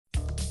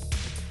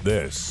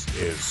This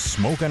is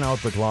Smoking Out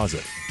the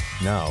Closet.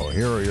 Now,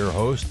 here are your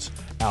hosts,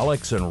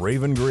 Alex and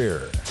Raven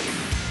Greer.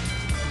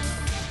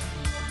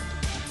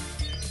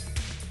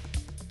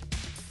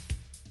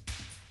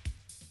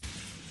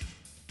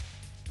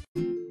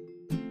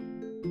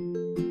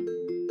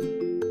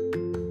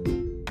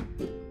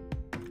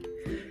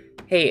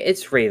 Hey,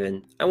 it's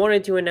Raven. I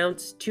wanted to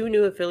announce 2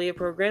 new affiliate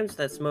programs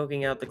that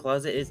Smoking Out the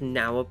Closet is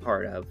now a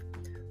part of.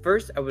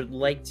 First, I would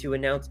like to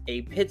announce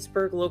a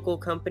Pittsburgh local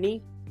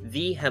company,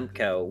 The Hemp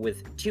Co.,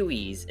 with 2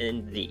 E's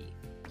in The.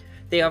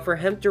 They offer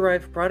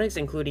hemp-derived products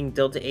including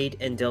Delta 8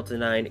 and Delta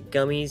 9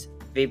 gummies,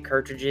 vape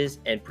cartridges,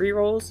 and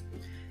pre-rolls,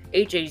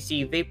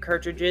 HHC vape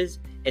cartridges,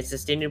 and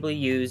sustainably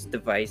used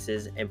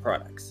devices and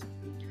products.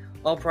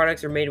 All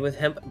products are made with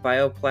hemp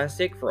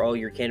bioplastic for all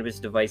your cannabis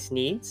device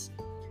needs.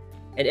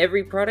 And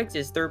every product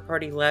is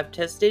third-party lab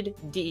tested,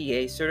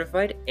 DEA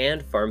certified,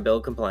 and Farm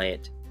Bill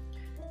compliant.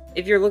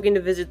 If you're looking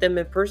to visit them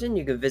in person,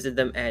 you can visit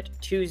them at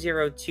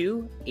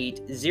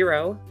 20280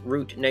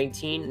 Route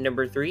 19,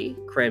 Number 3,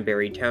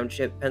 Cranberry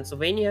Township,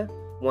 Pennsylvania,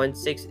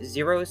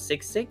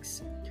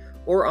 16066,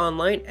 or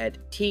online at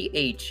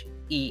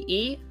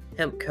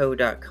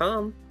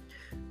theehempco.com.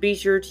 Be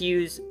sure to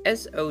use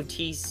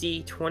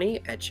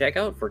SOTC20 at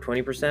checkout for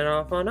 20%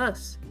 off on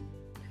us.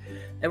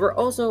 And we're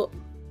also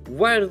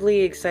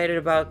wildly excited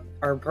about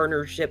our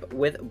partnership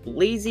with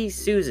Blazy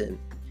Susan.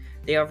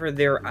 They offer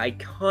their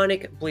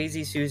iconic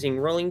Blazy Susan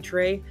rolling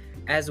tray,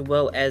 as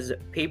well as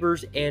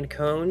papers and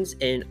cones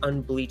in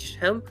unbleached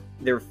hemp,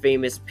 their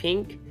famous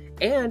pink,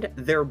 and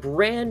their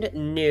brand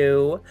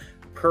new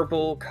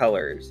purple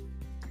colors.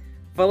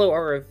 Follow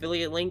our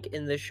affiliate link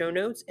in the show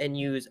notes and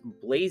use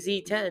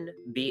Blazy10,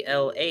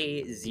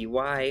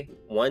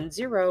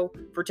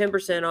 BLAZY10, for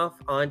 10% off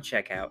on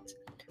checkout.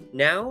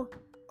 Now,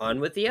 on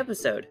with the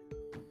episode.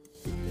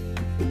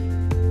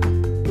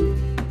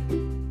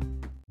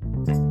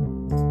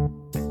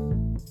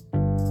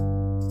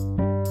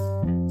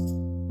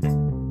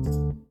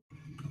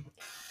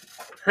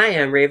 Hi,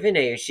 I'm Raven.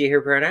 I use she, her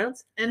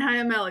pronouns. And hi,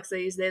 I'm Alex. I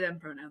use they, them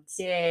pronouns.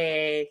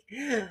 Yay.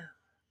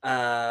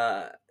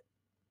 And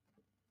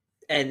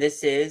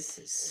this is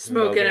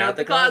Smoking Out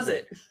the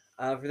Closet.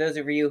 For those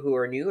of you who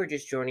are new or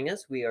just joining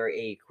us, we are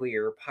a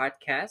queer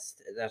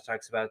podcast that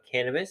talks about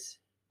cannabis,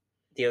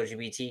 the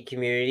LGBT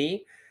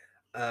community,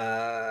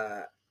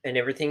 and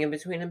everything in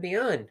between and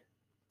beyond.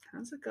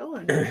 How's it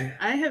going?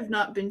 I have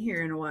not been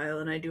here in a while,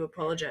 and I do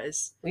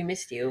apologize. We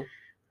missed you.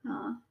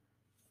 Aw,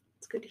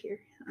 it's good to hear.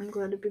 I'm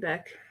glad to be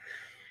back.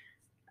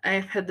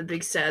 I've had the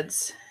big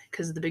sads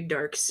because of the big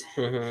darks.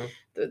 Mm-hmm.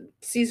 The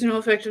seasonal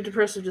affective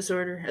depressive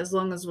disorder, as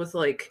long as with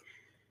like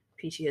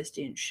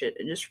PTSD and shit,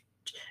 and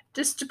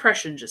just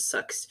depression just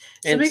sucks.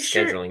 So and make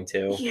scheduling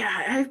sure, too.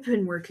 Yeah, I've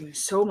been working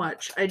so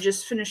much. I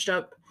just finished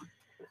up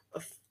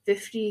a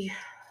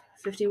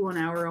 51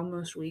 hour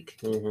almost week.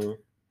 Mm-hmm.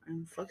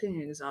 I'm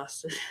fucking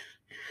exhausted.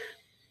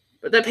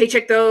 But that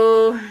paycheck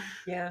though.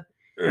 Yeah.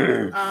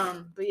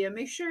 But yeah,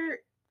 make sure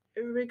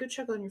everybody go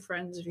check on your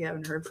friends if you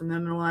haven't heard from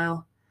them in a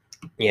while.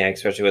 Yeah,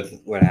 especially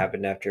with what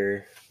happened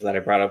after that I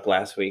brought up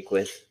last week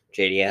with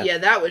JDF. Yeah,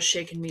 that was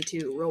shaking me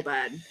too, real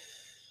bad.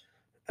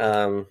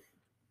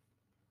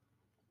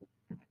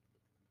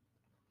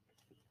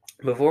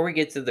 Before we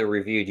get to the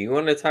review, do you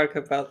want to talk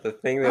about the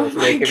thing that was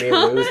making me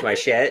lose my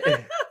shit?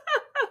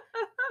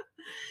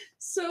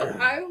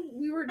 So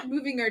we were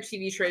moving our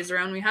TV trays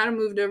around. We had them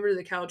moved over to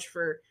the couch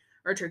for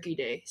our Turkey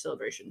Day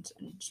celebrations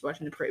and just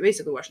watching the parade.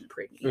 Basically watching the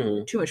parade.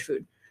 Mm-hmm. Too much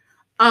food.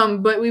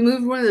 But we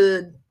moved one of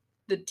the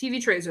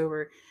TV trays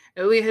over,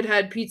 and we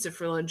had pizza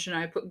for lunch, and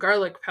I put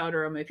garlic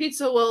powder on my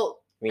pizza.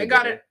 Well, I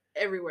got it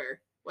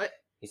everywhere. What?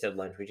 You said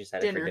lunch. We just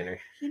had it for dinner.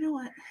 You know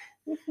what?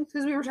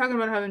 Because we were talking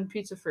about having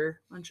pizza for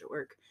lunch at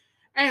work.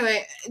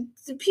 Anyway,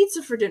 it's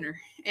pizza for dinner,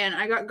 and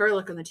I got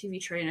garlic on the TV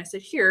tray, and I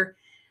said, "Here,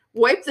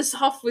 wipe this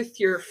off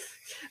with your."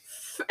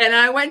 And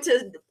I went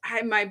to.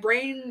 My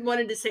brain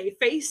wanted to say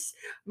face,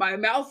 my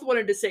mouth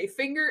wanted to say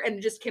finger, and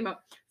it just came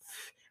out.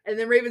 And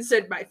then Raven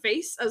said, "My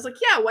face." I was like,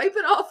 "Yeah, wipe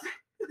it off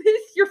with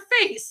your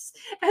face."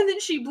 And then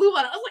she blew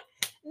on it. I was like,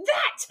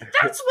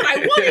 that's what I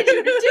wanted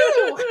you to do.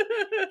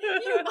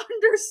 You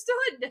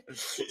understood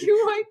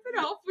to wipe it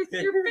off with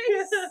your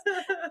face. And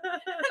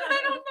I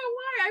don't know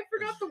why. I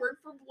forgot the word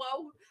for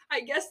blow.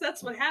 I guess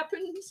that's what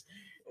happens.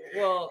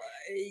 Well,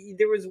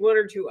 there was one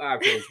or two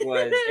options.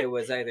 It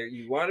was either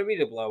you wanted me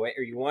to blow it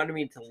or you wanted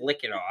me to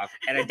lick it off.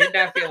 And I did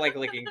not feel like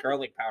licking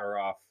garlic powder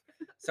off.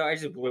 So I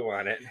just blew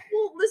on it.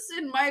 Well,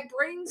 listen, my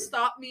brain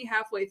stopped me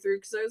halfway through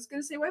because I was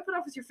going to say wipe it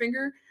off with your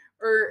finger.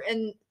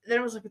 And then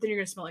I was like, but then you're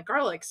going to smell like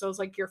garlic. So I was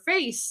like, your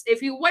face.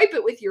 If you wipe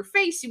it with your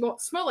face, you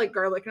won't smell like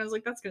garlic. And I was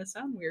like, that's going to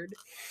sound weird.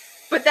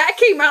 But that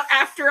came out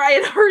after I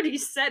had already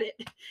said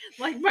it.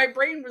 Like my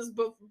brain was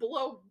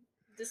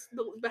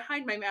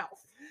behind my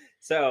mouth.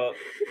 So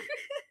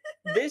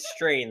this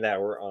strain that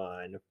we're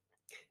on.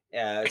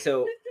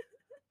 So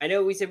I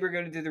know we said we're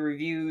going to do the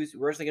reviews.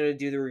 We're also going to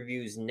do the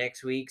reviews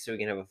next week so we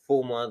can have a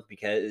full month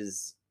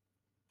because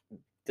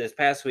this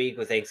past week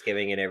with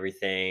Thanksgiving and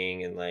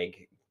everything and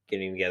like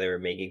getting together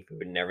and making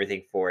food and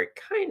everything for it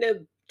kind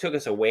of took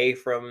us away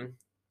from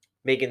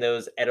making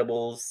those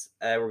edibles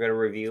we're going to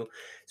review.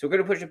 So we're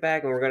going to push it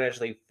back, and we're going to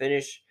actually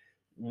finish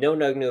No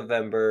Nug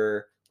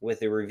November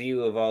with a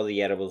review of all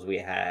the edibles we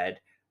had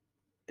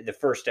the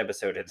first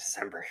episode of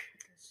December.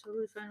 That's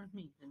totally fine with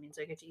me. That means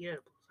I get to eat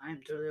edibles. I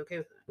am totally okay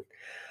with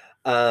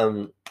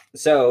that.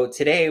 So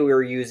today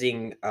we're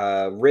using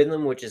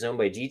Rhythm, which is owned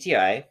by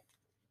GTI.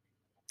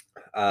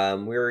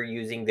 We're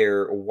using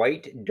their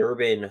White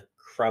Durban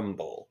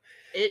Crumble.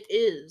 It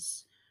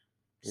is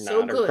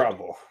so Not good. a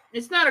crumble.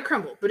 It's not a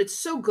crumble, but it's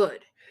so good.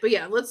 But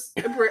yeah, let's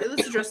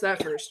address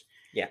that first.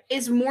 Yeah.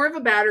 It's more of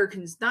a batter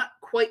because it's not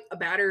quite a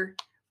batter,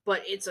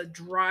 but it's a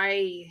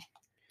dry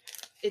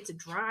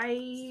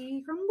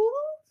crumble?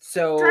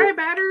 So Dry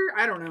batter?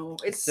 I don't know.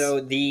 It's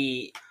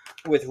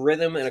with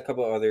Rhythm and a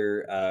couple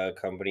other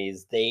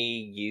companies, they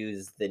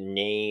use they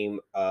name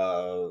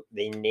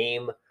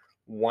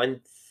one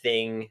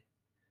thing,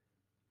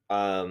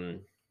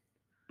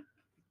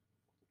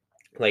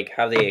 like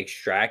how they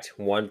extract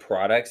one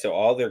product. So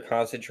all their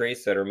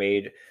concentrates that are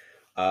made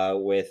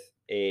with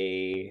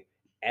a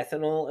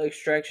ethanol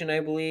extraction,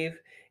 I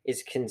believe,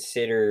 is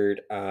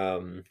considered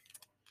that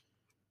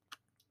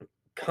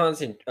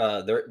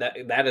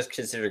is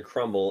considered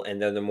crumble,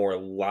 and then the more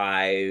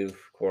live,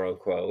 quote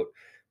unquote,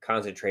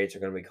 concentrates are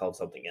going to be called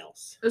something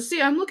else.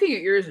 See, I'm looking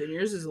at yours, and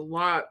yours is a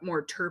lot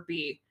more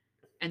terpy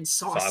and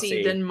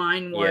saucy than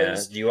mine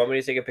was. Yeah. Do you want me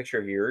to take a picture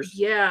of yours?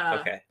 Yeah.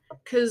 Okay.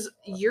 Because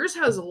yours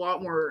has a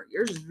lot more.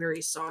 Yours is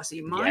very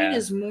saucy. Mine Yeah.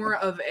 is more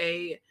of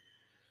a.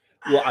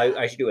 Well,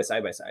 I should do a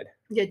side by side.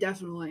 Yeah,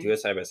 definitely. Do a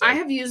side by side. I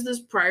have used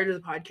this prior to the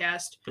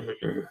podcast.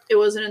 It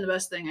wasn't in the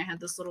best thing. I had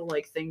this little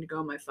thing to go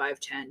on my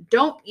 510.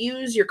 Don't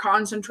use your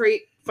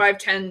concentrate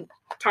 510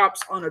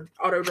 tops on an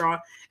auto draw.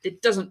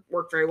 It doesn't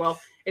work very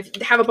well. If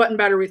you have a button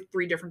batter with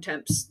 3 different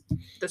temps,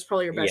 that's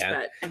probably your best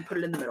bet, and put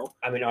it in the middle.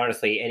 I mean,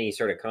 honestly, any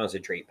sort of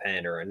concentrate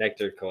pen or a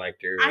nectar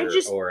collector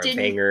or a didn't.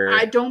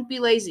 banger. Don't be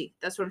lazy.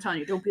 That's what I'm telling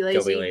you. Don't be lazy.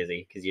 Don't be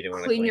lazy because you don't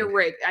want to clean your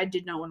rig. I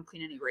did not want to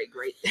clean any rig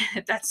right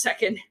at that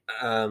second.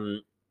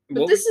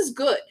 But this is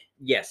good.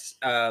 Yes.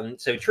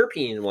 So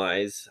terpene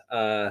wise,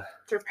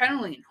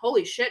 terpenoline.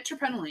 Holy shit,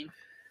 terpenoline.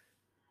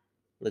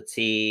 Let's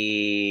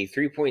see,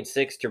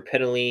 3.6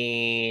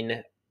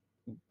 terpenoline,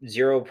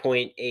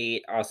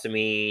 0.8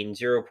 ocimene,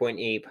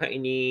 0.8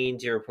 pinene,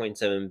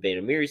 0.7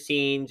 beta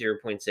myrcene,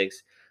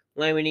 0.6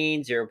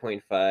 limonene,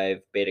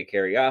 0.5 beta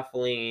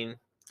caryophyllene.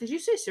 Did you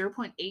say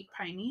 0.8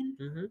 pinene?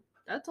 Mm-hmm.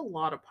 That's a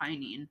lot of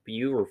pinene. But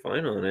you were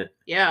fine on it.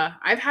 Yeah,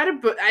 I've had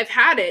it, but I've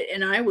had it,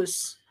 and I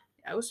was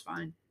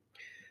fine.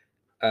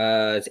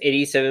 It's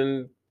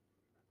 87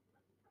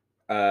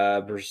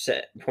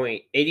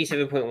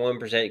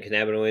 87.1%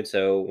 cannabinoid,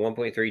 so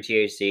 1.3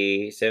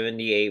 THC,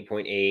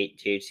 78.8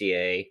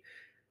 THCA,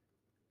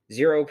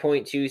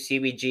 0.2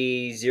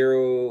 CBG,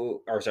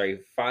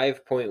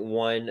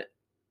 5.1%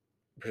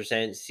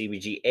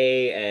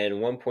 CBGA, and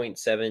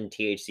 1.7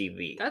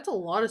 THCV. That's a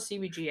lot of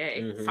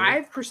CBGA. Mhm.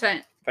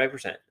 5%.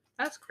 5%.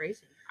 That's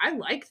crazy. I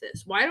like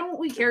this. Why don't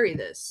we carry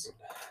this?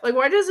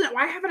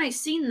 Why haven't I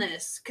seen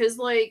this? Because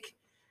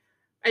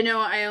I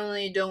know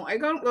I don't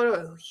go to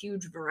a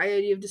huge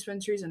variety of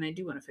dispensaries, and I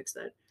do want to fix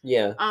that.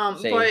 Yeah.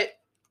 Same. But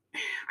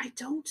I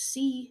don't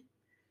see.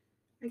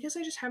 I guess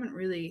I just haven't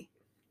really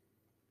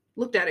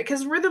looked at it.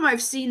 Because Rhythm,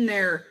 I've seen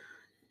their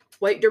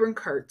White Durban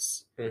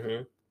carts.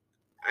 Mm-hmm.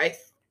 I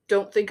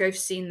don't think I've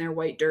seen their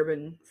White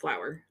Durban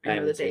flower. I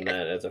haven't seen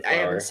that as a flower. I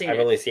haven't seen I've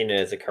it. only seen it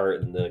as a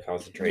cart in the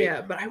concentrate.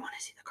 Yeah, but I want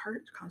to see the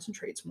cart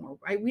concentrates more.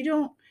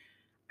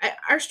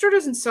 Our store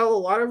doesn't sell a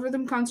lot of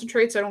Rhythm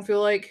concentrates, I don't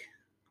feel like.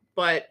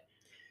 But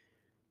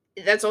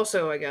that's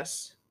also, I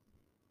guess,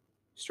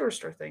 store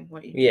thing,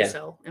 what you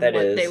sell and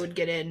what they would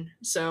get in.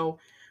 So,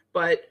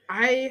 but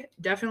I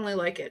definitely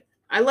like it.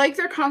 I like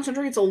their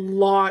concentrates a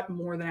lot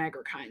more than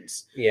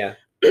Agrikine's. Yeah.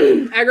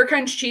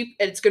 Agrikine's cheap,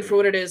 and it's good for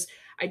what it is.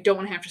 I don't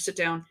want to have to sit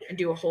down and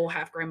do a whole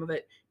half gram of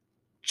it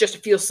just to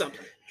feel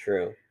something.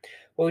 True.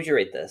 What would you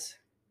rate this?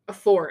 A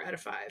 4 out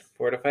of 5.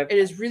 4 out of 5? It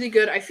is really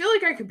good. I feel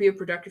like I could be a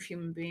productive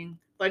human being.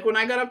 When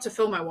I got up to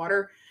fill my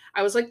water,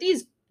 I was like,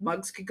 these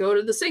mugs could go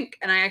to the sink.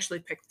 And I actually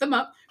picked them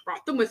up,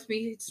 brought them with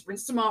me,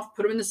 rinsed them off,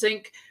 put them in the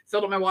sink,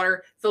 filled up my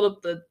water, filled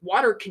up the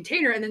water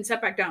container, and then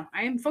sat back down.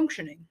 I am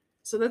functioning.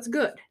 So that's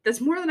good. That's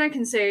more than I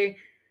can say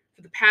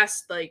for the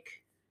past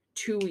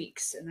 2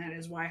 weeks. And that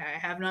is why I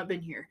have not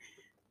been here,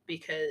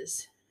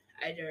 because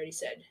I'd already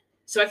said.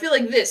 So I feel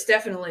like this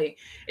definitely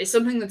is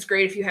something that's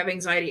great if you have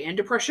anxiety and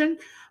depression,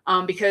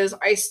 because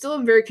I still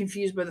am very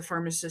confused by the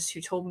pharmacist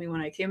who told me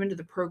when I came into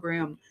the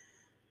program.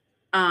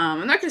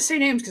 I'm not going to say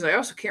names because I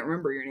also can't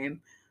remember your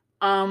name.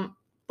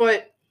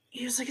 But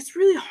he was like, it's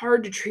really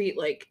hard to treat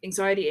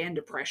anxiety and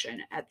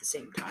depression at the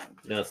same time.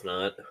 No, it's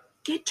not.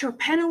 Get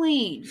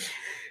terpenoline.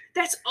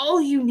 That's all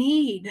you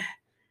need.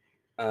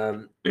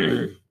 Now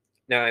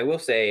I will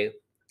say,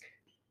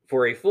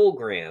 for a full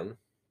gram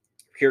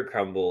pure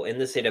crumble in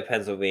the state of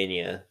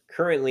Pennsylvania,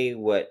 currently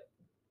what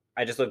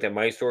I just looked at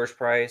my source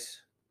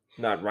price,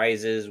 not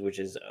Rises, which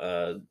is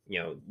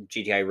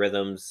GTI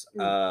Rhythms,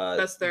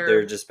 that's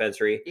their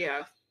dispensary.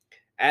 Yeah.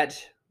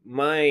 At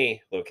my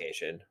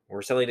location,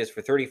 we're selling this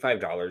for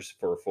 $35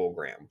 for a full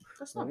gram,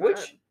 That's not which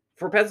bad.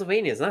 for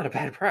Pennsylvania is not a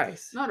bad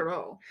price Not at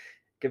all.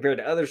 compared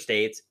to other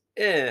states.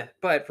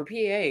 But for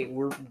PA,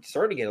 we're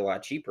starting to get a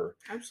lot cheaper.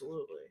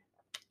 Absolutely.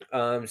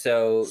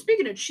 So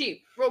Speaking of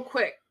cheap, real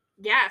quick,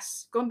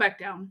 gas going back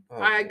down.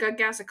 Oh. I got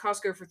gas at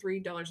Costco for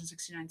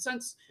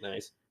 $3.69.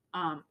 nice.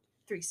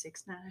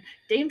 $3.69.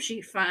 Damn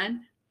sheet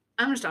fine.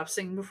 I'm gonna stop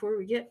singing before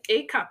we get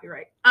a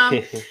copyright.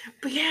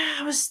 But yeah,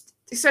 I was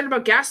excited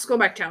about gas going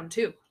back down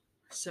too.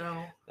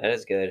 So That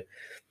is good,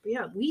 but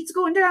yeah, weed's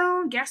going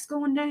down, gas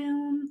going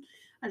down.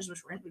 I just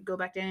wish rent would go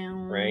back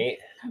down. right?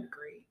 That'd be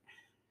great.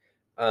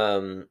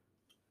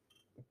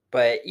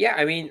 But yeah,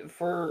 I mean,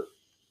 for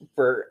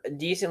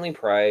decently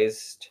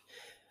priced,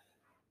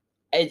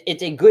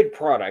 it's a good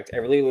product. I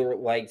really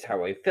liked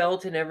how I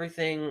felt and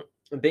everything.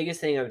 The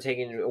biggest thing I'm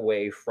taking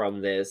away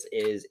from this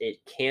is it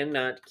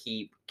cannot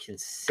keep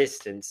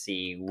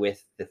consistency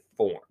with the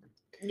form.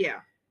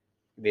 Yeah.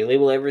 They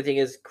label everything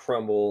as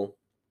crumble,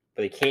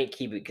 but they can't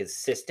keep it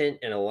consistent.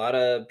 And a lot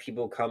of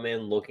people come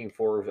in looking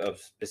for a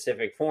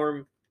specific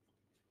form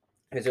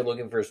because they're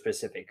looking for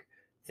specific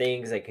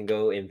things that can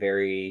go in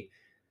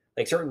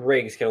like certain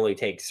rigs can only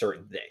take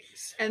certain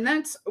things. And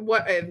that's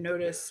what I've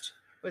noticed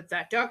with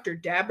that Dr.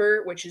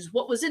 Dabber, which is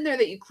what was in there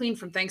that you cleaned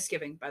from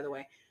Thanksgiving, by the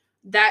way.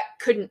 That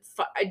couldn't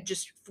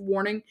just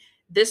warning,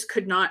 this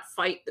could not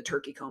fight the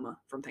turkey coma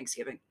from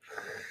Thanksgiving.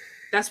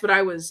 That's what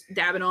I was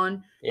dabbing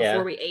on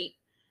before we ate,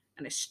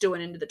 and I still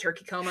went into the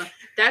turkey coma.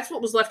 That's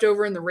what was left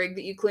over in the rig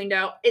that you cleaned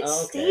out. It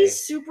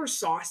stays super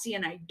saucy,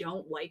 and I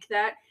don't like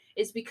that.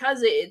 It's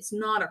because it's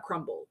not a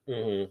crumble.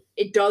 Mm-hmm.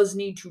 It does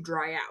need to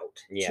dry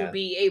out to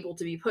be able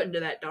to be put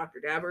into that Dr.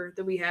 Dabber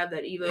that we have,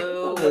 that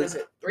Evo, what is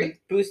it, 3?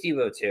 Boost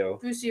Evo 2.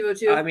 Boost Evo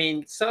 2. I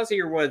mean,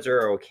 saucier ones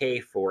are okay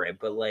for it,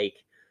 but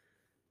like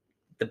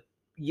the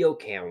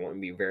Yokan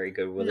wouldn't be very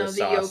good with a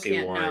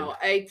saucy one. No,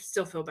 I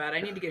still feel bad.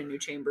 I need to get a new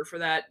chamber for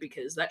that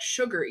because that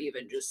sugar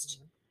even just...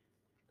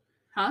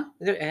 Huh?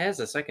 It has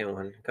a second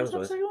one. It comes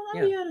with. Second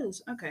one? Oh, yeah, it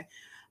is. Okay.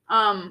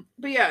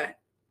 But yeah,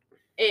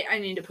 I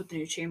need to put the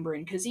new chamber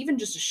in because even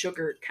just a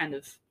sugar kind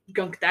of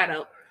gunk that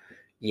up.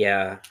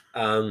 Yeah.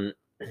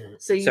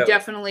 So you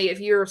definitely, if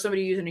you're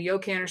somebody using a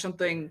Yokan or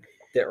something,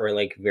 that are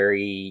like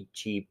very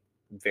cheap,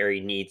 very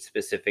neat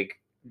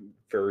specific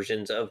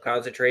versions of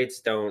concentrates,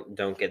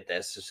 don't get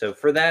this. So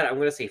for that, I'm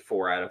gonna say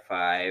 4 out of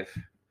 5.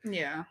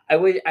 Yeah. I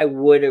was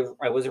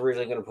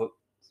originally gonna put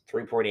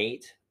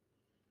 3.8,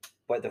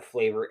 but the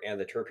flavor and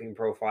the terpene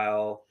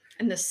profile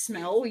and the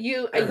smell,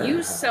 you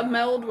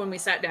smelled when we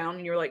sat down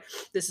and you were like,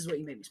 this is what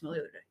you made me smell the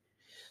other day.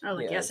 And I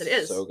was like, yes, it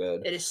is. So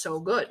good. It is so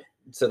good.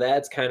 So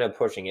that's kind of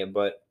pushing it,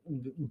 but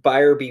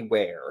buyer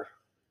beware.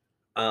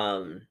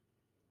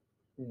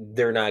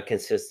 They're not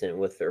consistent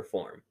with their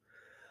form.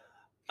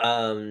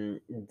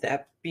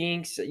 That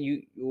being said,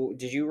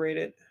 did you rate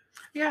it?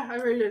 Yeah, I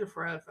rated it a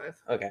 4 out of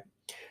 5. Okay.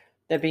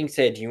 That being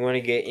said, do you want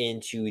to get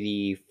into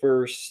the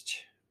first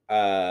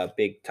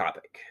big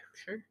topic?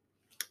 Sure.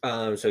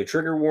 So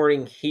trigger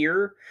warning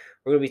here.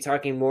 We're going to be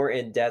talking more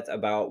in depth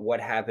about what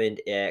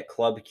happened at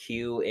Club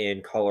Q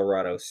in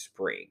Colorado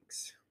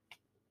Springs.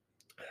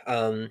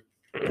 I'm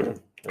going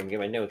to get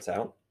my notes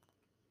out.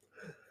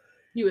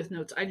 You with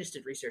notes. I just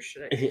did research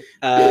today.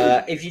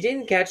 If you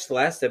didn't catch the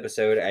last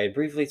episode, I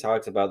briefly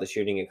talked about the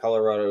shooting at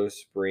Colorado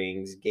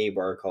Springs gay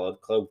bar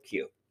called Club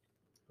Q.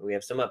 We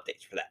have some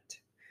updates for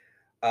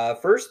that.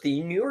 First,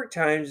 the New York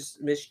Times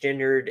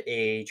misgendered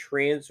a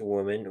trans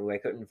woman, who I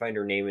couldn't find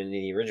her name in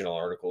the original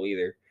article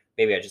either.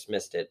 Maybe I just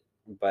missed it.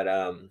 But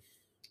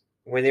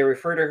when they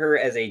refer to her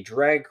as a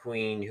drag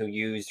queen who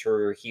used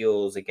her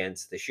heels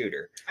against the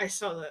shooter. I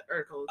saw that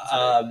article.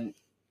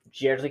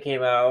 She actually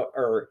came out,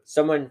 or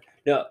someone.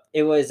 No,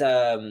 it was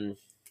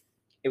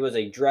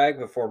a drag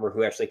performer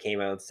who actually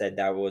came out and said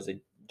that was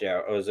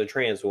a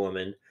trans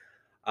woman,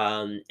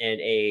 and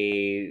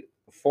a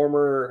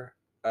former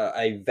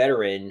a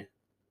veteran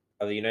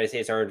of the United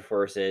States Armed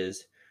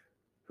Forces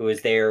who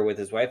was there with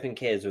his wife and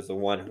kids was the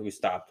one who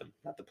stopped them,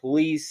 not the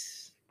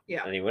police,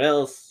 not anyone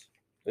else.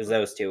 It was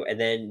those two, and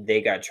then they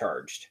got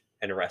charged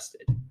and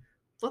arrested.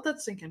 Let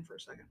that sink in for a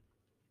second.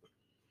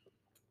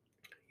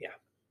 Yeah.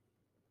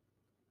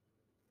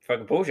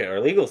 Fucking bullshit. Our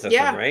legal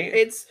system, right?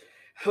 It's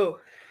and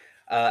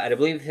I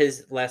believe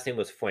his last name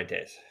was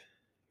Fuentes,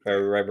 if I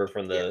remember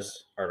from the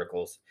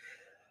articles.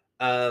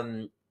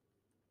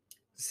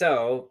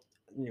 So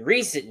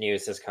recent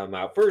news has come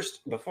out.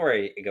 First, before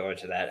I go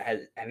into that,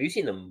 have you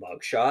seen the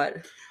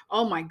mugshot?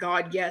 Oh my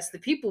god, yes. The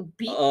people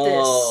beat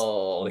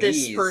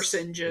this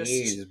person just.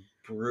 He's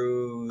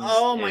bruised.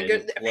 Oh my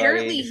god.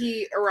 Apparently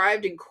he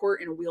arrived in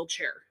court in a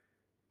wheelchair.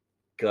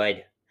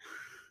 Good.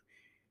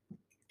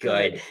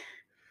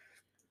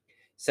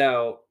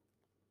 So,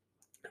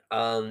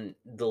 the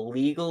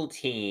legal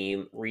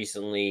team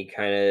recently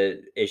kind of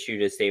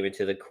issued a statement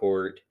to the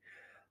court.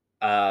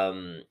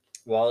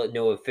 While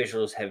no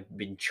officials have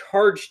been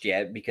charged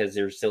yet because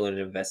there's still an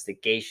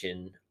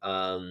investigation,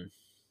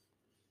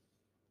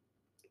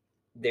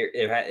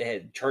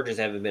 charges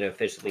haven't been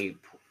officially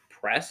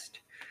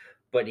pressed.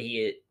 But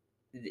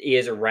he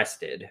is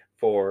arrested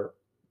for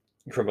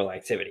criminal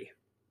activity.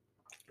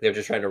 They're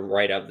just trying to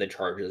write up the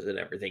charges and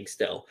everything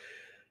still.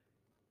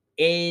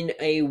 In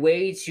a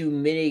way to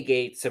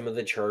mitigate some of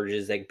the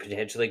charges that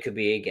potentially could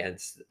be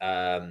against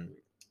him,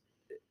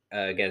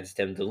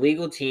 the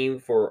legal team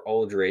for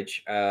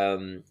Aldrich,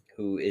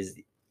 who is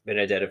been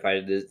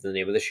identified as the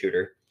name of the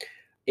shooter,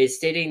 is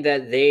stating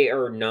that they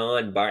are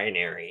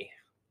non-binary.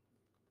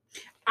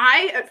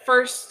 I at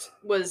first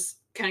was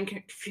kind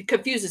of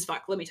confused as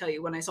fuck, let me tell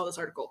you, when I saw this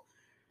article.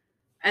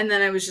 And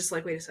then I was just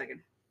like, wait a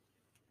second.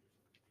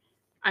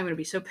 I'm going to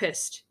be so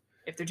pissed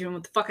if they're doing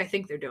what the fuck I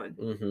think they're doing.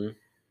 Mm-hmm.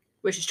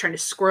 Which is trying to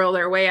squirrel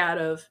their way out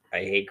of I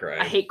hate crime.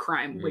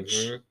 Mm-hmm.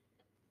 Which...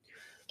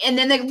 And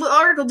then the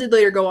article did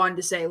later go on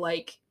to say,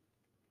 like,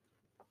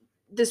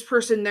 this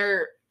person,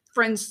 their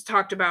friends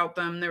talked about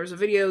them. There was a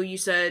video, you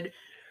said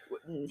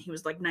he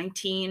was like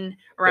 19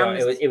 around.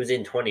 No, it was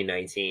in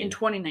 2019. In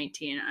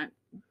 2019,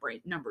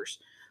 right numbers,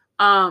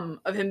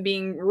 of him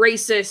being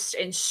racist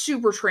and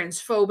super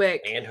transphobic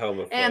and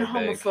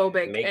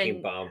homophobic, making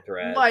and bomb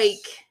threats.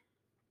 Like,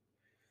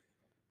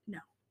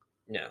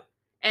 no.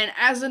 And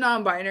as a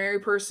non-binary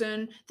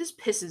person, this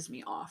pisses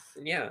me off.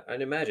 Yeah,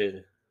 I'd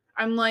imagine.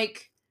 I'm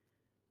like,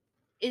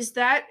 is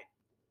that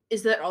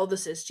all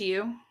this is to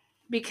you?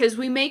 Because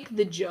we make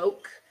the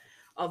joke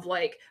of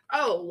like,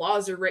 oh,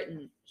 laws are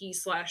written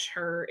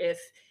he/her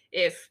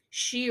if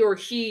she or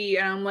he,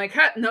 and I'm like,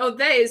 no,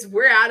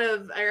 we're out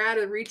of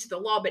reach of the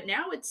law. But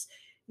now it's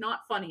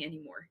not funny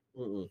anymore.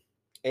 Mm-mm.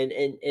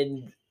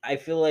 And I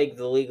feel like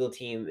the legal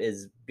team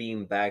is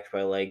being backed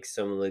by like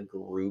some of the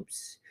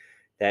groups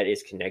that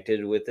is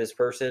connected with this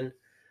person,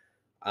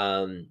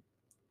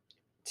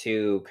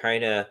 to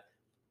kind of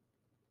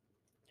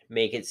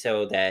make it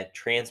so that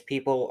trans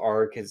people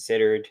are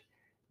considered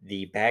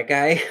the bad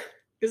guy.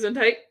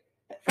 Gesundheit.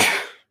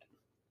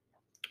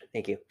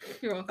 Thank you.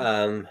 You're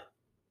welcome.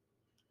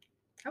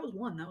 That was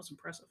one. That was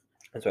impressive.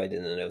 That's why I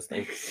did the nose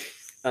thing.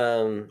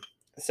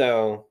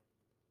 So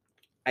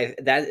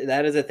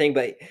that is a thing,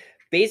 but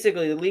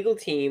basically the legal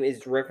team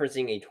is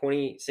referencing a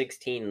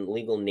 2016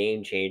 legal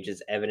name change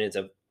as evidence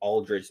of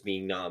Aldrich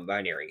being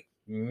non-binary.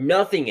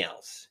 Nothing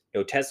else.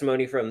 No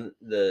testimony from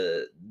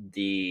the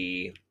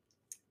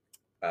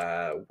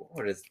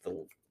what is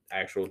the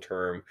actual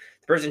term?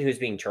 The person who's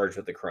being charged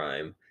with the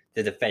crime.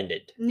 The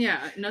defendant.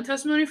 Yeah, no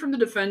testimony from the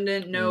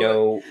defendant.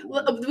 No.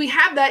 We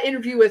have that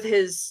interview with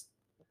his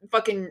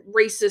fucking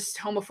racist,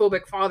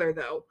 homophobic father,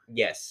 though.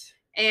 Yes.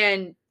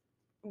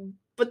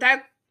 But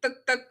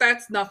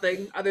that's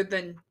nothing other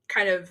than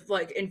kind of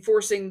like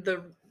enforcing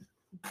the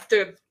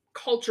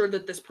culture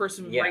that this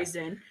person was raised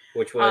in,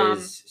 which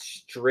was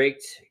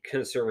strict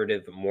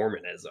conservative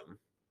Mormonism,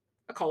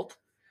 a cult.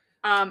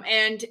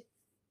 And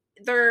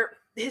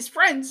his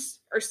friends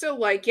are still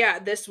like, yeah,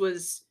 this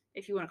was,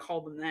 if you want to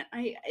call them that,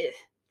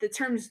 the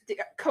terms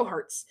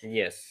cohorts.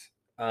 Yes.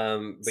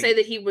 Say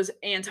that he was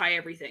anti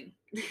everything.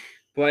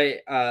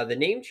 But the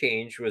name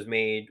change was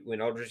made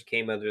when Aldrich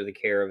came under the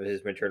care of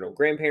his maternal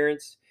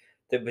grandparents.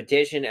 The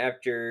petition,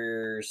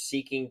 after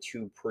seeking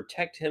to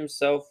protect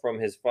himself from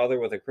his father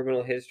with a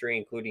criminal history,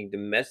 including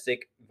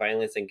domestic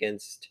violence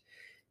against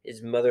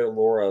his mother,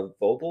 Laura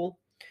Vogel.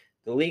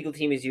 The legal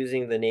team is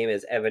using the name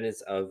as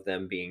evidence of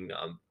them being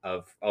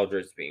of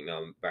Aldrich being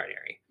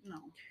non-binary.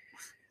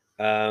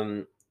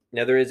 No.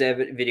 Now there is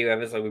video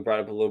evidence, like we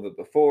brought up a little bit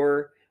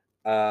before,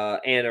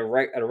 and an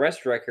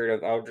arrest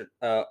record of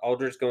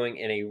Aldrich going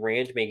in a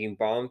ranch making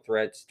bomb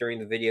threats. During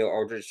the video,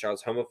 Aldrich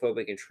shouts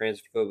homophobic and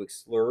transphobic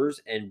slurs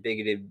and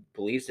bigoted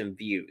beliefs and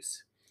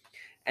views.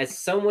 As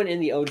someone in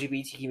the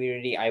LGBT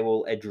community, I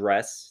will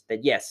address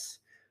that yes,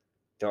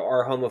 there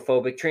are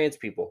homophobic trans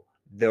people.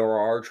 There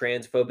are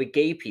transphobic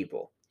gay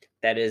people.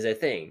 That is a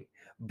thing.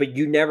 But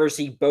you never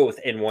see both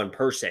in one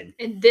person.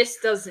 And this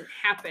doesn't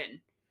happen.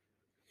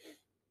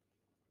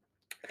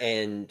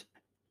 And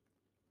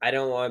I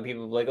don't want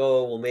people to be like,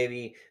 oh, well,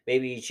 maybe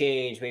he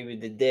changed, maybe he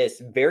did this.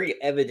 Very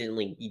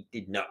evidently, he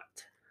did not.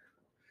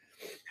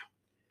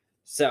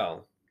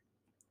 So,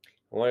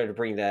 I wanted to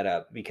bring that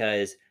up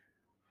because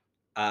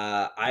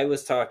I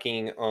was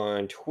talking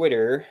on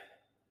Twitter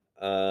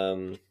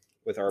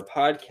with our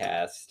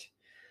podcast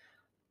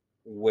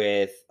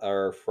with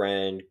our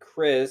friend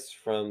Chris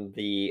from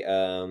the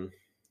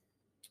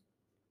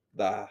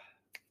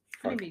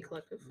Honeybee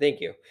Collective.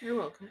 Thank you. You're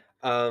welcome.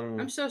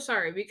 I'm so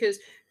sorry because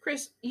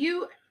Chris,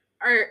 you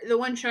are the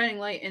one shining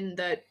light in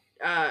that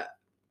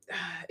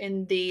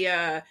in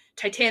the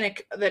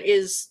Titanic that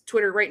is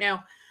Twitter right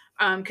now.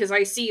 Because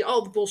I see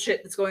all the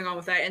bullshit that's going on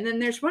with that, and then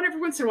there's one every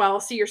once in a while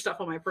I'll see your stuff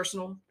on my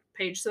personal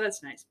page, so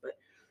that's nice.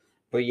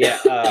 But yeah,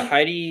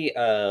 Heidi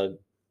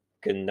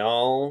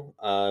Ganal,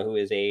 who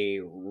is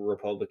a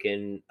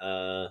Republican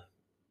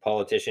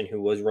politician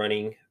who was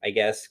running, I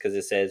guess, because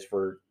it says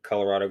for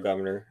Colorado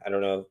governor. I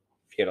don't know if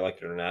he got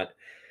elected or not.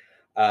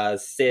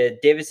 Said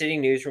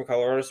devastating news from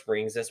Colorado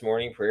Springs this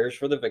morning. Prayers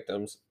for the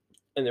victims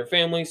and their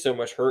families. So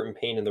much hurt and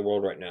pain in the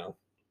world right now.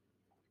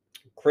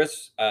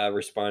 Chris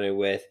responded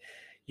with,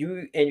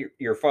 "You and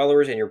your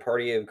followers and your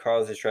party have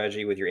caused this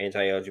tragedy with your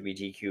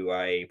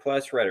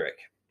anti-LGBTQIA+ rhetoric.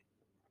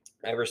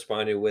 I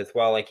responded with,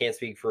 while I can't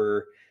speak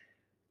for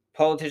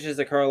politicians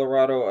in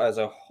Colorado as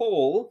a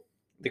whole,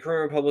 the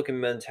current Republican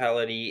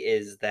mentality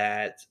is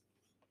that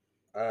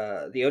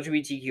the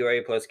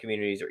LGBTQIA plus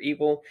communities are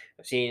evil.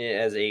 I've seen it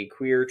as a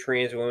queer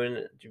trans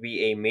woman to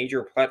be a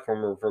major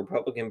platformer for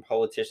Republican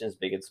politicians,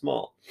 big and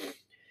small.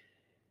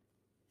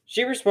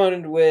 She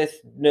responded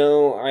with,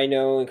 "No, I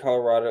know in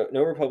Colorado,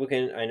 no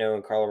Republican I know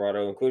in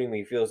Colorado, including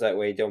me, feels that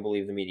way. Don't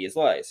believe the media's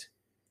lies."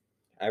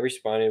 I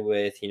responded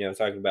with,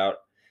 talking about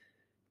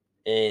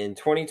in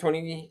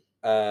 2020,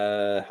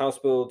 House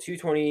Bill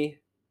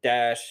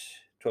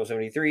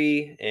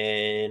 220-1273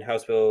 and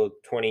House Bill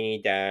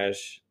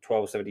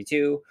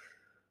 20-1272,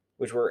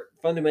 which were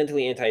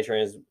fundamentally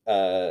anti-trans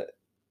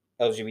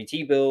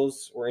LGBT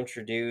bills, were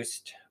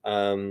introduced,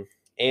 and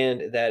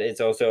that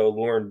it's also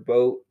Lauren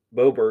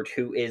Boebert,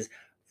 who is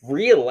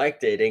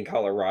reelected in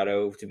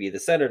Colorado to be the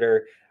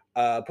senator,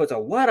 puts a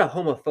lot of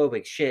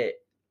homophobic shit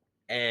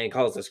and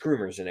calls us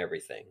groomers and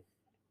everything.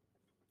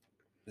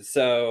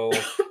 So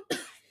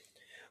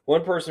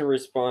one person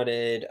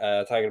responded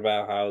talking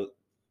about how,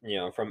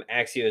 from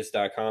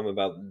Axios.com,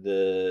 about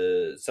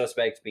the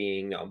suspect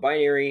being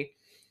non-binary.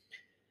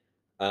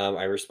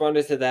 I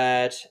responded to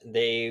that.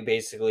 They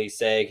basically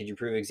say, could you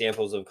prove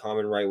examples of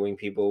common right-wing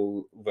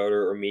people,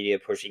 voter, or media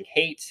pushing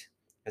hate?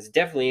 As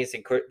definitely is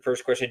the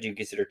first question, do you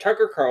consider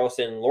Tucker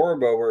Carlson, Laura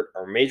Boebert,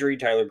 or Marjorie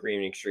Taylor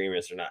Greene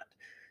extremists or not?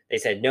 They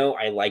said, no,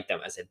 I like them.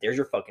 I said, there's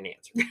your fucking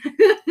answer.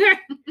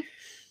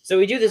 So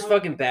we do this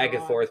fucking back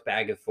and forth,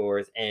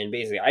 and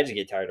basically I just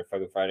get tired of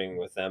fucking fighting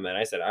with them, and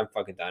I said, I'm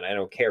fucking done. I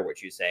don't care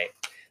what you say.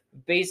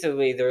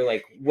 Basically, they're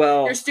like,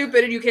 well... You're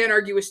stupid and you can't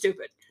argue with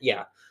stupid.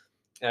 Yeah.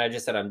 And I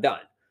just said, I'm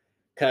done.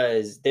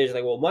 Because there's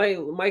like, well,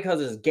 my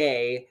cousin's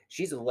gay,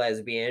 she's a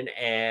lesbian,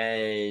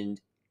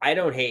 and I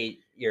don't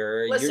hate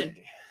Listen.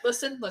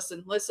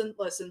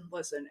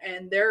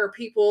 And there are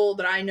people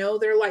that I know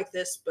they're like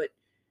this, but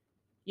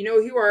you know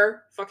who you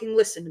are. Fucking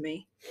listen to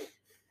me.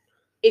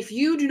 If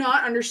you do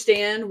not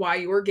understand why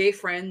your gay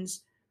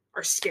friends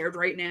are scared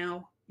right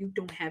now, you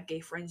don't have gay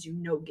friends, you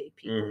know gay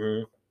people.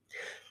 Mm-hmm.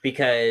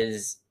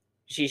 Because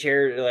she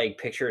shared like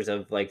pictures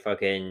of like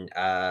fucking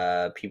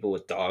people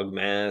with dog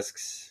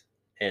masks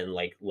and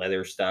like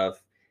leather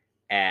stuff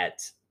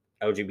at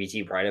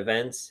LGBT pride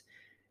events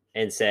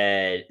and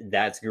said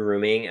that's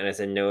grooming, and I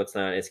said no, it's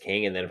not, it's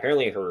king. And then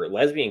apparently her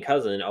lesbian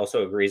cousin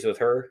also agrees with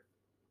her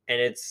and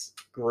it's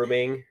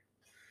grooming.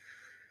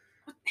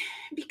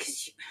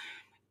 Because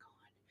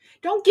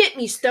don't get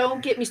me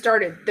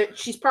started. That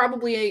she's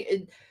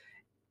probably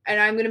and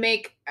I'm gonna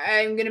make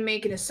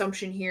an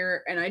assumption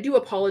here, and I do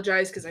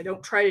apologize because I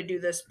don't try to do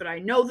this, but I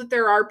know that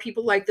there are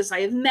people like this. I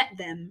have met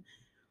them,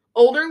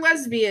 older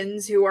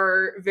lesbians who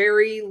are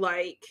very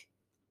like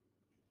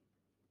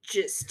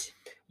just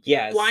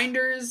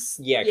blinders.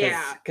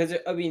 Yeah, because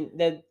I mean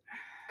that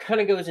kind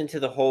of goes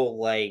into the whole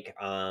like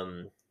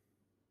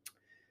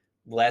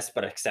less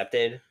but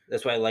accepted.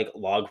 That's why like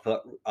log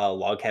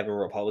cabin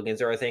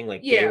Republicans are a thing,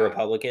 like gay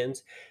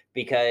Republicans,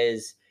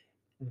 because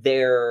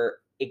they're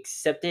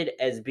accepted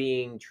as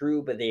being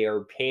true, but they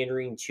are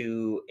pandering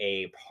to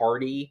a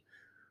party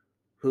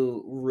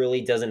who really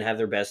doesn't have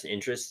their best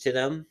interest to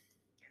them.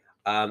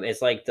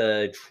 It's like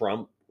the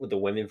Trump with the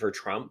women for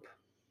Trump,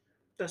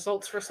 the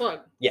salts for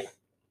slug. Yeah,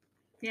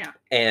 yeah,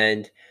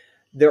 and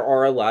there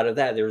are a lot of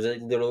that. There's a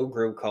little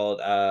group called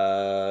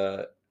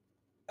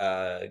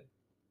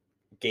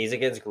Gays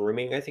Against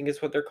Grooming, I think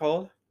is what they're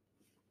called,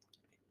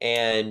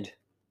 and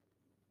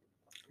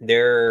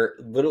they're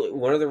literally,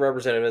 one of the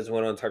representatives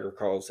went on Tucker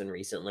Carlson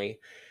recently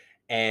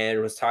and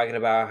was talking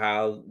about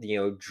how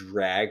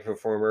drag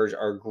performers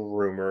are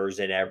groomers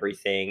and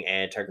everything,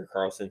 and Tucker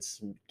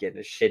Carlson's getting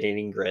a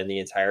shit-eating grin the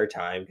entire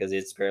time because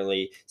it's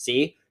apparently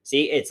see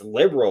it's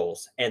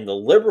liberals and the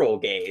liberal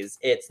gays,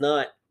 it's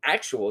not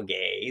actual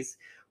gays,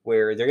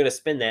 where they're gonna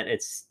spin that and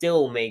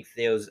still make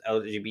those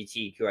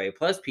LGBTQIA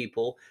plus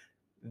people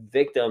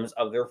victims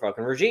of their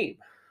fucking regime.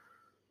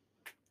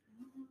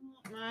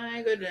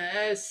 My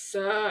goodness.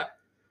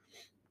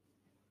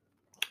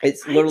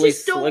 It's literally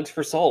slugs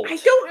for salt. I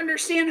don't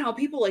understand how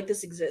people like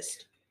this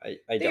exist. I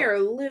they don't. Are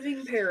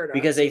living paradoxes.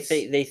 Because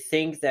they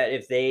think that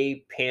if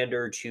they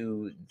pander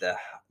to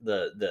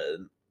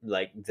the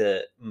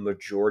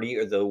majority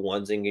or the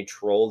ones in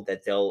control,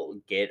 that they'll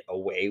get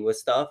away with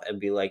stuff and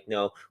be like,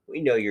 no,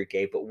 we know you're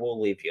gay, but we'll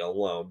leave you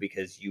alone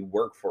because you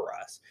work for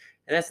us.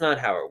 And that's not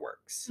how it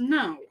works.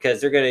 No.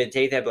 Because they're going to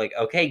take that, like,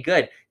 okay,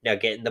 good. Now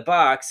get in the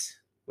box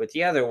with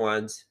the other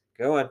ones.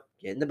 Go on,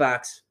 get in the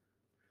box.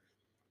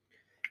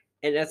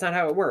 And that's not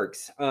how it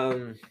works.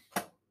 So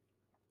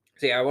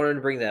yeah, I wanted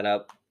to bring that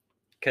up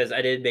because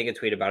I did make a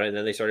tweet about it, and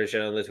then they started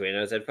shit on the tweet, and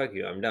I said, fuck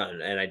you, I'm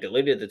done. And I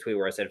deleted the tweet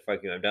where I said,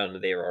 fuck you, I'm done,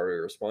 and they already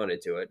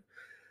responded to it.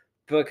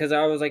 Because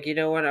I was like, you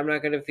know what, I'm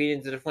not going to feed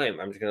into the flame.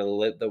 I'm just going to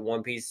let the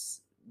One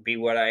Piece be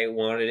what I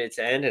wanted it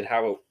to end and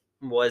how it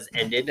was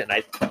ended, and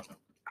I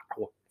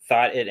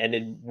thought it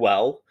ended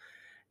well.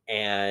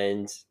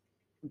 And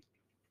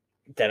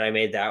then I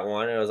made that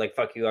one, and I was like,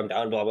 fuck you, I'm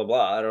done, blah, blah,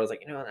 blah. And I was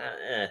like,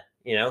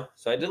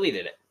 so I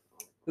deleted it.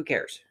 Who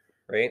cares,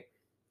 right?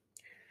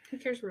 Who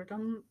cares what a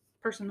dumb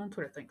person on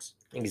Twitter thinks?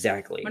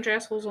 Exactly. Bunch of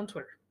assholes on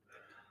Twitter.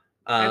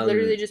 I've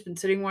literally just been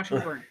sitting watching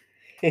it burn.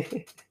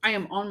 I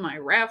am on my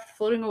raft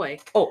floating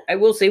away. Oh, I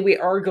will say we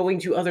are going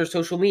to other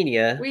social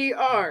media. We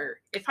are.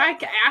 If I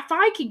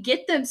could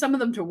get some of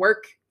them to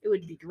work, it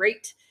would be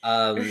great.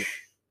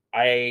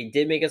 I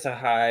did make us a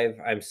Hive.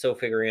 I'm still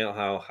figuring out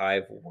how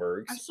Hive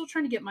works. I'm still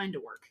trying to get mine to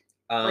work.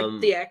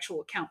 Like the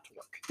actual account to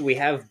work. We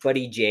have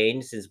Buddy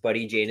Jane, since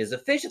Buddy Jane is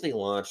officially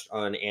launched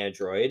on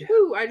Android.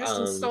 Woo, I just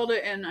installed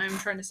it and I'm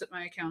trying to set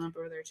my account up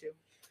over there too.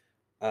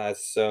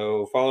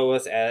 So follow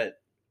us at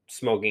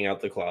Smoking Out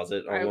the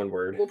Closet, all one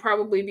word. We'll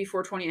probably be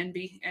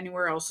 420NB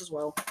anywhere else as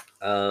well.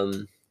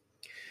 But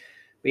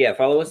yeah,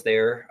 follow us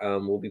there.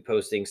 We'll be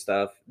posting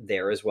stuff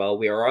there as well.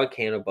 We are on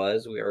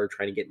CannaBuzz. We are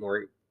trying to get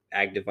more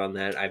active on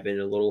that. I've been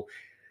a little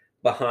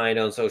behind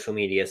on social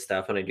media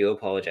stuff, and I do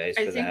apologize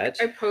for that.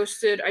 I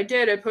posted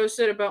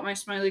about my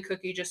smiley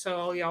cookie just so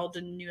all y'all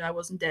knew I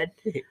wasn't dead.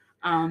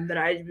 That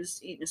I was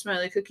eating a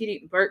smiley cookie to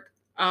Eaton Park.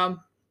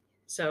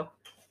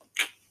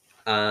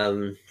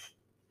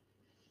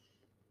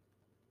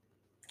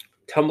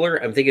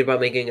 Tumblr, I'm thinking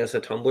about making us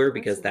a Tumblr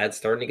because that's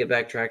starting to get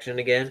back traction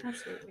again.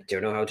 Absolutely.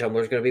 Don't know how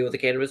Tumblr's going to be with the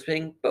cannabis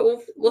thing, but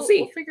we'll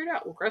see. We'll figure it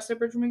out. We'll cross that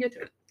bridge when we get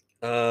to it.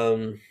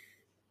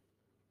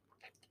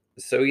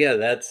 So yeah,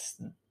 that's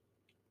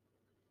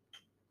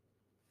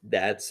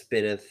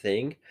been a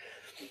thing.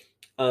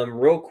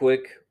 Real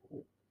quick,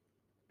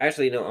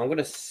 actually, no, I'm going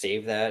to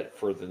save that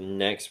for the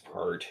next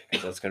part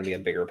because that's going to be a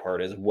bigger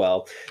part as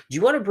well. Do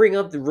you want to bring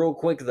up real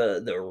quick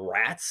the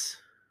rats?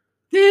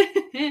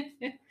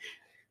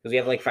 Because we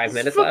have like 5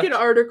 minutes left. Fucking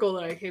article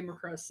that I came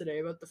across today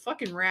about the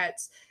fucking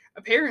rats.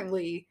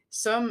 Apparently,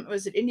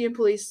 Indian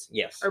police?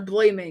 Yes. Are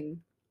blaming,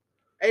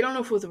 I don't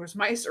know if it was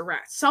mice or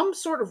rats, some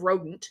sort of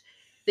rodent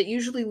that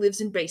usually lives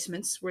in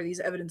basements where these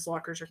evidence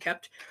lockers are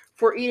kept,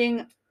 for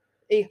eating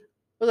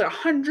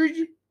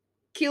 100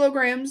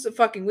 kilograms of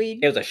fucking weed.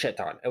 It was a shit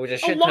ton. It was a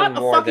shit ton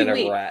more than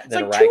a rat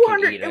can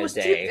eat in a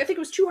day. I think it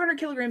was 200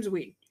 kilograms of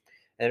weed.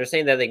 And they're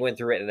saying that they went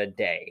through it in a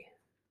day.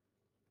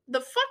 The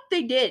fuck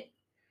they did.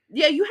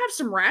 Yeah, you have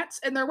some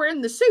rats, and they're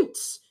wearing the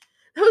suits.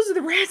 Those are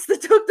the rats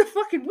that took the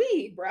fucking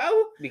weed,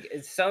 bro.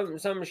 Because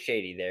some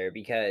shady there,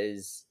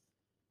 because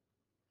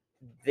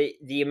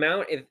the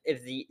amount,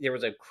 if there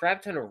was a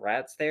crap ton of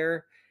rats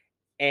there,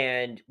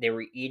 and they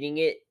were eating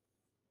it,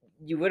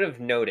 you would have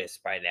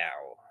noticed by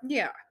now.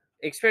 Yeah.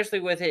 Especially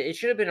with it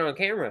should have been on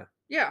camera.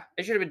 Yeah.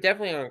 It should have been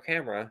definitely on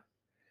camera.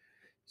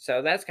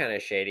 So that's kind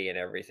of shady and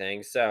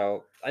everything.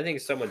 So I think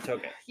someone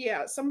took it.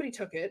 Yeah, somebody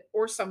took it,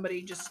 or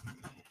somebody just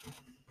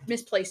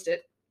misplaced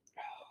it,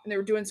 and they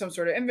were doing some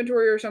sort of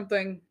inventory or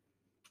something.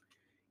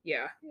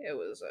 Yeah, it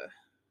was a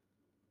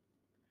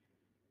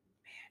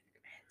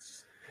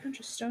bunch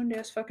of stoned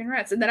ass fucking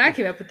rats. And then I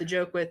came up with the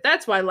joke with,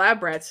 that's why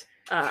lab rats'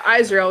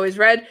 eyes are always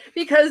red,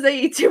 because they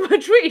eat too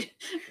much weed.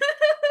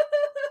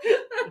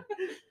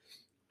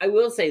 I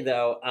will say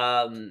though,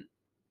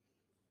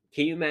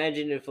 can you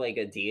imagine if like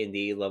a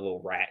D&D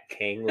level rat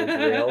king was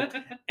real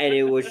and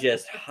it was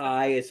just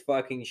high as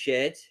fucking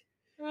shit?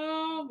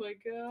 Oh my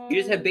god. You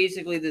just have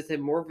basically this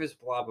amorphous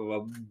blob of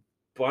a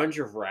bunch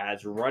of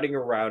rats running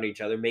around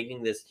each other,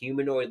 making this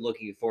humanoid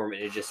looking form,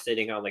 and it's just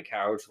sitting on the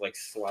couch, like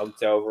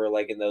slumped over,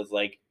 like in those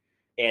like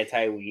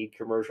anti-weed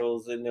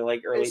commercials in the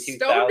like early 2000s. As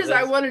stoned as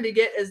I wanted to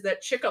get as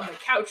that chick on the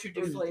couch who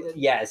deflated.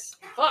 Yes.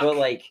 Fuck. But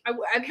like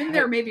I've been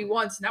there maybe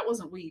once, and that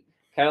wasn't weed.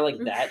 Kind of like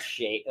that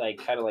shape, like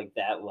kind of like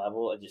that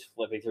level, and just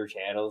flipping through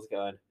channels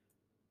going,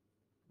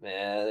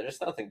 man,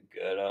 there's nothing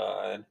good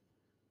on.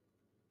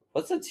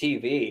 What's a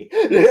TV?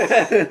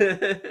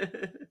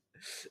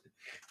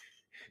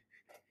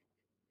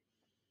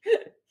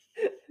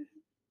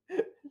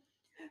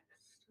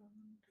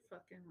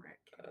 Fucking wreck.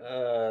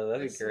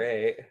 That'd be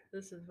great.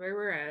 This is where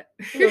we're at.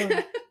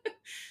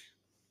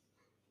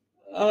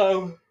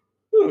 Oh,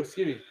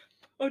 excuse me.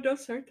 Oh, don't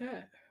start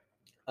that.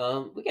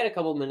 We got a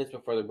couple minutes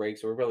before the break,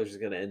 so we're probably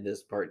just gonna end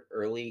this part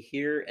early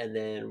here, and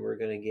then we're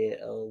gonna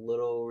get a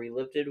little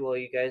relifted while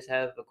you guys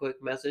have a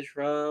quick message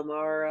from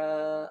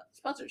our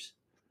sponsors.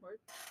 Word.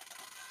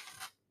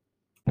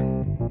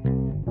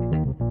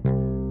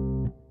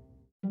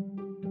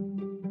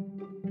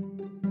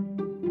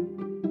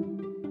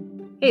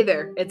 Hey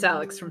there, it's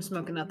Alex from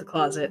Smoking Out the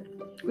Closet.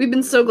 We've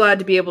been so glad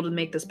to be able to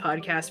make this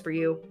podcast for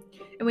you,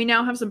 and we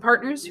now have some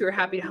partners who are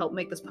happy to help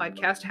make this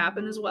podcast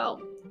happen as well.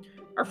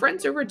 Our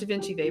friends over at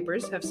DaVinci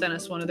Vapors have sent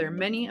us one of their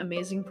many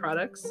amazing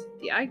products,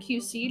 the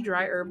IQC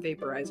Dry Herb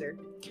Vaporizer.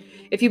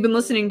 If you've been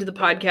listening to the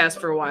podcast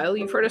for a while,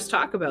 you've heard us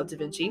talk about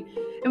DaVinci,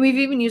 and we've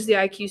even used the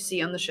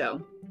IQC on the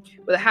show.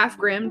 With a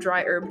half-gram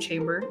dry herb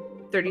chamber,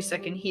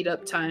 30-second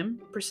heat-up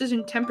time,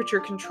 precision temperature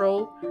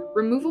control,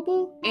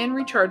 removable and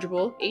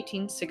rechargeable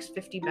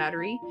 18650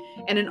 battery,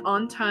 and an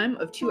on-time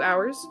of 2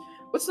 hours,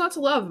 what's not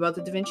to love about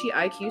the DaVinci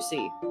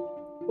IQC?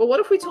 Well,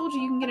 what if we told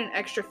you can get an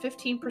extra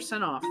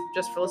 15% off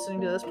just for listening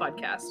to this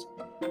podcast?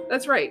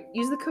 That's right.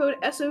 Use the code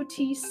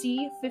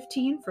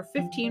SOTC15 for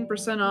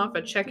 15% off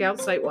at checkout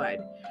site-wide.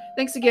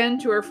 Thanks again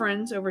to our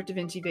friends over at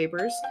DaVinci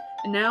Vapors.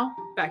 And now,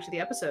 back to the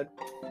episode.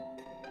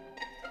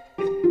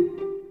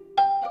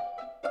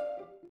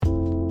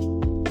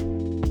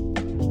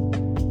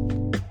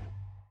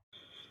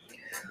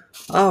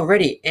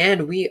 Alrighty,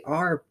 and we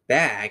are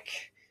back.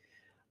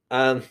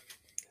 So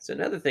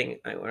another thing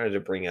I wanted to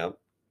bring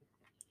up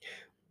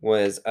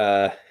was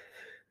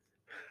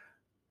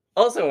also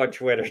on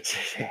Twitter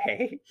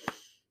today.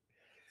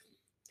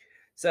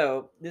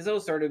 So this all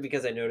started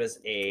because I noticed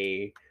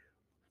a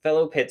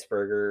fellow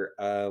Pittsburgher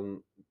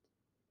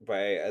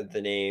by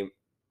the name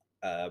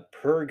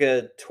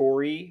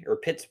Purgatory or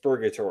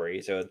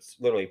Pittsburgatory. So it's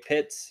literally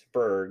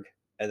Pittsburgh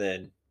and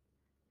then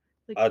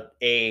Like,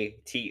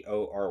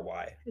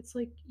 Atory. it's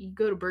like you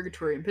go to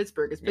Purgatory in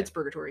Pittsburgh. It's Yeah.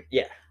 Pittsburgatory.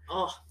 Yeah.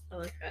 Oh, I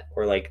like that.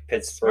 Or like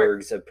That's smart.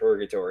 Pittsburgh's a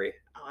purgatory.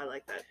 Oh, I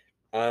like that.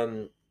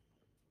 And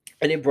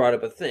it brought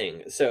up a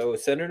thing. So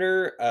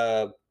Senator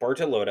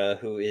Bartolotta,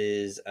 who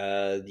is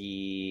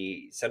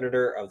the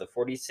senator of the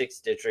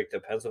 46th district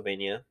of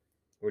Pennsylvania,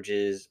 which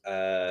is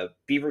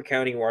Beaver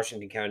County,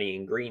 Washington County,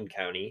 and Greene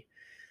County,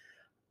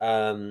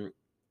 who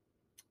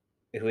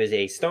is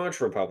a staunch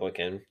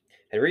Republican,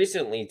 had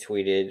recently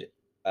tweeted,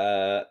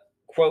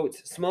 quote,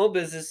 "Small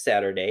Business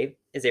Saturday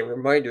is a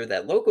reminder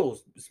that local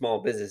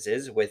small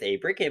businesses with a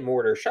brick and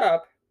mortar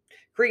shop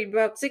create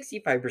about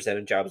 65%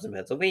 of jobs in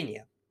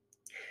Pennsylvania.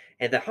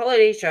 And the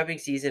holiday shopping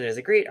season is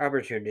a great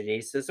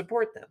opportunity to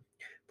support them.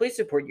 Please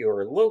support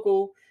your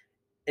local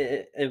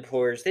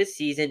employers this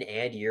season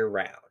and year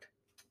round."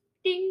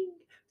 Ding.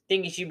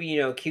 Think you should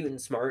be, cute and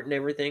smart and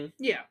everything.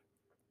 Yeah.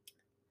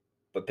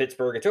 But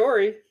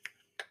Pittsburgatory.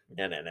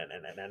 No.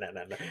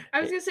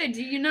 I was gonna say,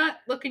 do you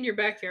not look in your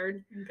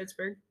backyard in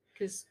Pittsburgh?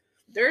 Because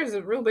there's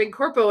a real big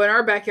corpo in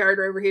our backyard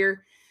over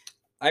here.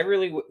 I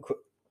really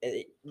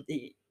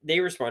they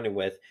responded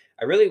with,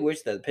 "I really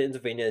wish that the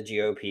Pennsylvania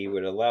GOP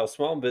would allow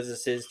small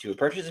businesses to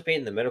participate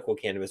in the medical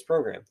cannabis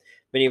program.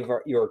 Many of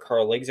your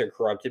colleagues are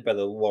corrupted by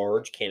the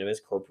large cannabis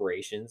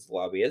corporations,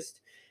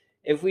 lobbyists.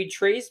 If we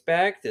trace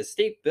back to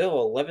State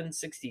Bill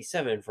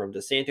 1167 from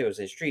DeSantis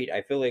and Street,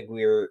 I feel like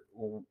we're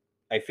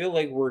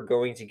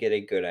going to get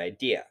a good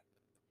idea."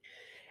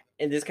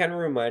 And this kind of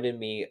reminded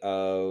me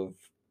of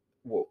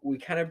what we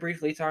kind of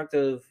briefly talked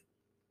of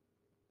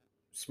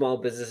small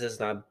businesses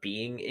not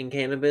being in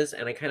cannabis,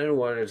 and I kind of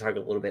wanted to talk a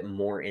little bit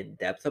more in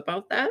depth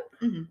about that.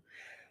 Mhm.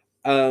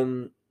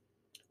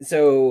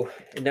 So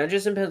not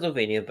just in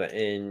Pennsylvania, but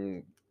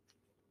in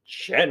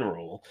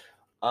general,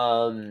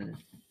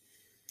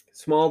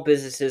 small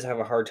businesses have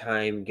a hard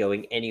time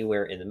going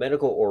anywhere in the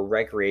medical or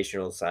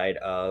recreational side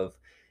of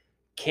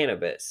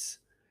cannabis,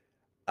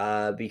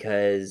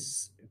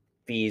 because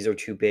fees are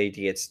too big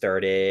to get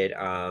started.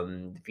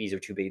 Fees are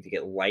too big to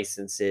get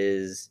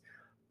licenses.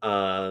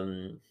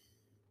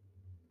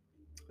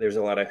 There's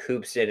a lot of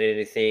hoops in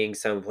anything.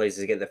 Some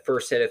places get the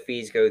first set of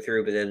fees go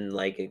through, but then,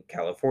 like in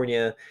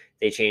California,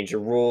 they change the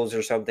rules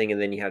or something,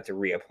 and then you have to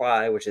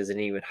reapply, which is an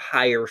even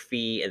higher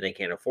fee, and they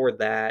can't afford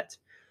that.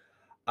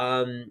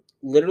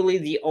 Literally,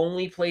 the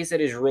only place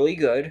that is really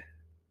good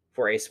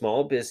for a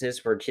small business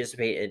to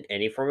participate in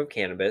any form of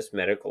cannabis,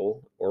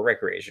 medical or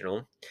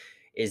recreational,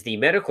 is the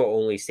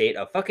medical-only state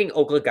of fucking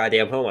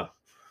Oklahoma.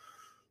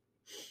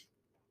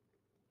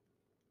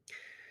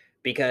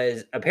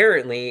 Because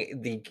apparently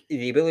the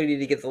ability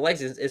to get the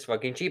license is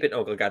fucking cheap in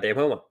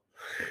Oklahoma.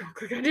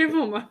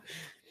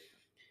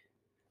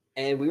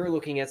 And we were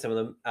looking at some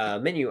of the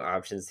menu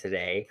options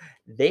today.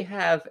 They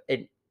have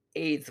an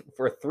eighth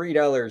for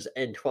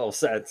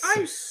 $3.12.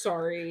 I'm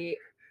sorry.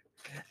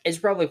 It's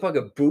probably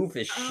fucking boof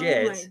as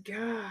shit. Oh my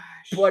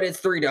gosh. But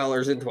it's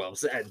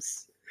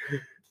 $3.12.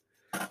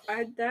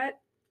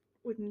 That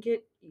wouldn't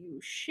get you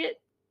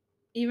shit.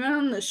 Even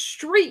on the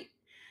street,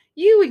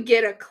 you would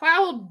get a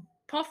cloud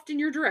puffed in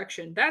your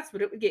direction. That's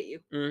what it would get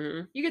you.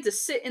 Mm-hmm. You get to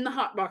sit in the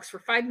hot box for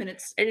 5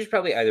 minutes. And it's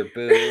probably either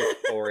boof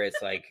or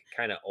it's like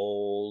kind of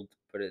old,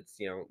 but it's,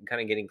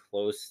 kind of getting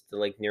close to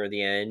like near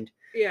the end.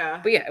 Yeah.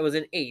 But yeah, it was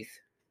an eighth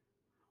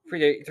for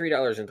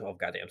 $3.12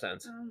 goddamn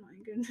cents. Oh my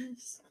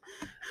goodness.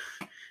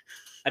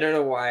 I don't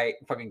know why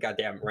fucking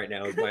goddamn right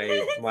now is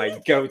my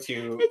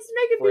go-to. It's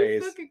making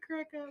phrase. me fucking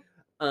crack up.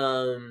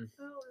 Oh, I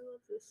love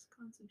this.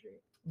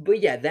 Concentrate.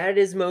 But yeah, that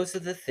is most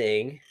of the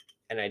thing.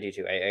 And I do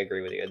too. I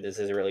agree with you. This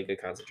is a really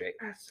good concentrate.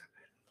 That's so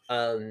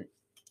good.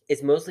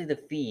 It's mostly the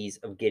fees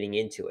of getting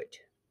into it.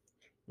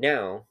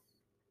 Now,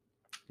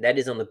 that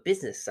is on the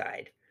business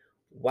side.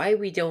 Why I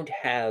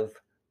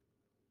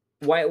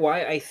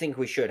think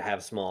we should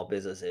have small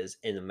businesses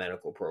in the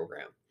medical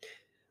program.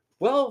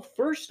 Well,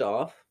 first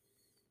off,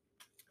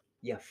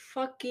 you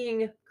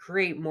fucking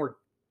create more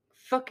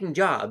fucking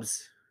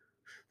jobs.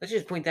 Let's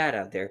just point that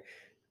out there.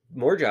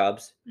 More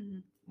jobs,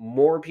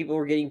 more people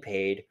are getting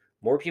paid.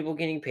 More people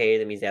getting paid,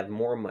 that means they have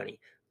more money.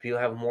 People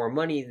have more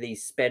money, they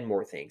spend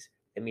more things.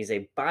 That means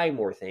they buy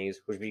more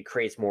things, which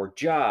creates more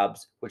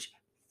jobs, which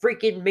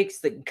freaking makes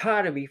the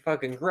economy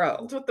fucking grow.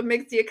 That's what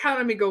makes the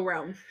economy go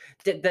round.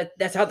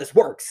 That's how this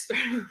works.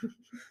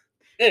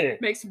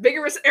 Makes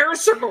vigorous air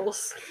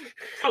circles.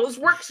 How this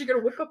works, you're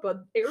gonna whip up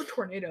an air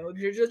tornado.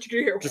 You're just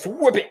gonna hear. Just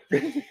whip it.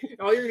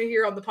 All you're gonna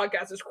hear on the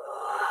podcast is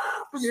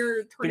from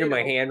your tornado. Spinning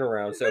my hand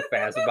around so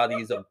fast, I'm about to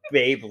use a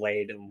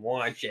Beyblade and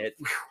launch it.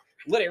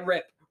 Let it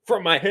rip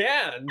from my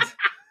hand.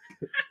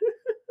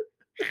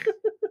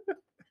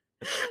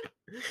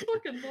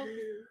 Fucking love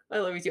you. I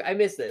love you too. I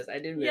miss this. I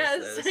did miss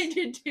Yes, this. I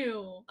did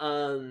too.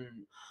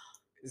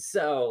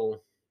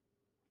 So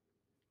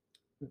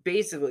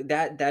basically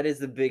that is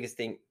the biggest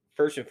thing.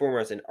 First and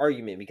foremost, an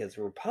argument, because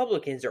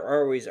Republicans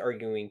are always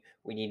arguing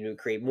we need to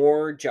create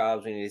more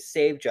jobs, we need to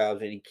save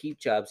jobs, we need to keep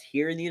jobs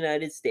here in the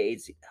United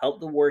States, help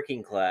the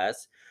working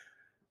class.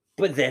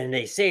 But then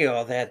they say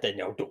all that, then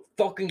don't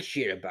fucking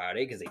shit about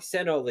it because they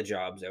send all the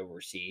jobs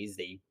overseas.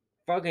 They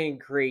fucking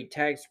create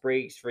tax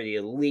breaks for the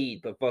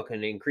elite, but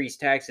fucking increase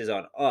taxes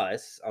on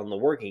us, on the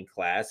working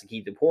class, to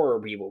keep the poorer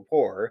people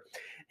poor.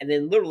 And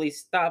then literally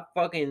stop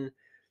fucking,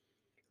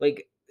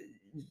 like,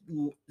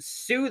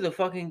 sue the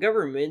fucking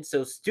government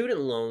so student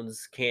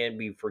loans can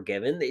be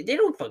forgiven. They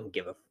don't fucking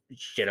give a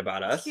shit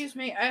about us. Excuse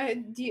me.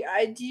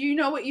 Do you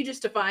know what you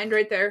just defined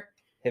right there?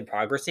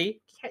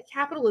 Hypocrisy?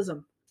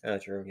 Capitalism. Oh,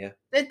 true, yeah.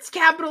 It's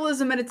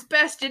capitalism at its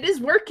best. It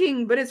is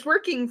working, but it's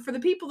working for the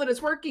people that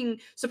it's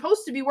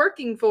supposed to be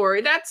working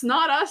for. That's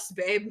not us,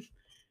 babe.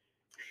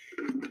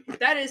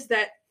 That is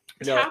that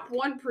top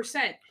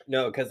 1%.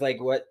 No, because like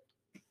what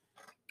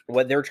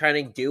they're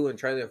trying to do and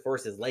trying to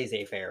enforce is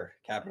laissez-faire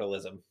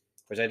capitalism,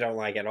 which I don't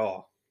like at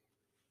all.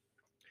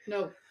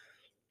 No.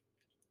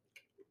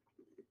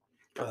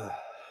 Ugh.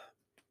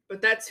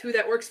 But that's who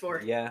that works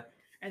for. Yeah.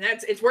 And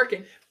it's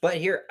working. But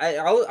here,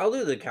 I'll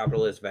do the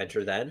capitalist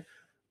venture then.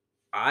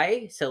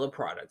 I sell a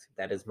product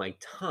that is my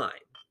time.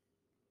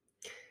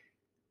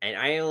 And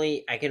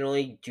I can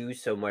only do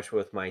so much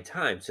with my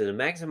time. So to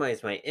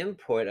maximize my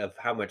input of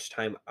how much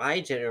time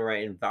I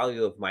generate and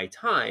value of my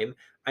time,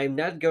 I'm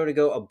not going to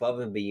go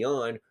above and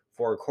beyond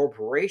for a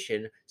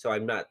corporation. So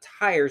I'm not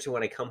tired. So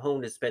when I come home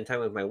to spend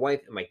time with my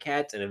wife and my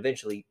cats and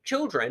eventually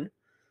children,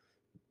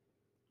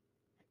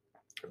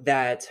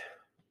 that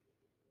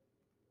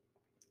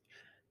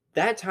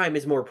time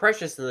is more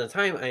precious than the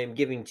time I am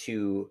giving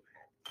to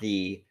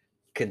the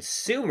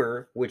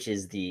consumer, which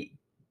is the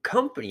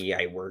company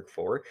I work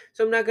for.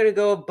 So I'm not going to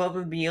go above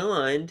and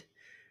beyond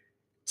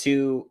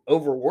to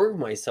overwork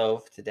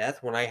myself to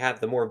death when I have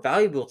the more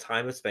valuable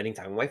time of spending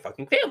time with my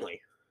fucking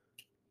family.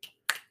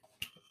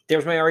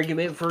 There's my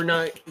argument for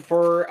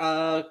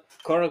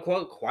quote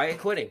unquote quiet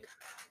quitting,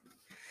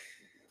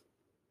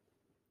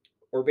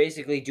 or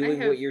basically doing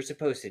what you're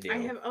supposed to do. I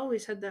have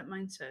always had that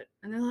mindset,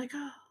 and they're like,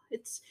 oh,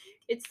 it's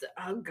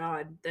oh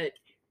god, that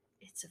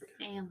it's a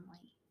family.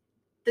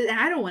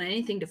 I don't want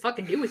anything to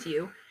fucking do with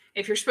you.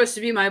 If you're supposed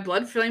to be my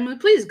blood family,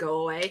 please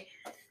go away.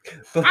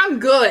 I'm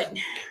good.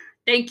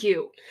 Thank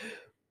you.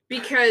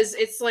 Because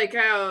it's like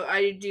how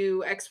I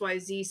do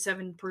XYZ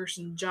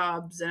 7-person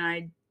jobs and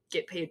I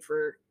get paid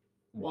for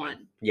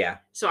one. Yeah.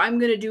 So I'm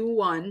going to do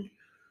one.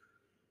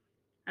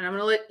 And I'm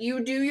going to let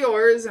you do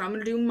yours and I'm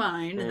going to do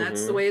mine. And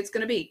that's the way it's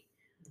going to be.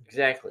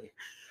 Exactly.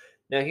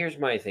 Now here's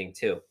my thing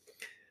too.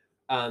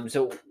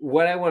 So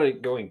what I want to,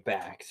 going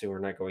back, so we're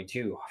not going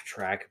too off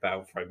track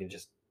about fucking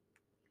just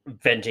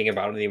venting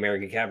about the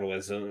American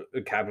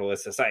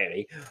capitalist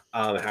society,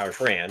 how it's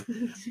ran.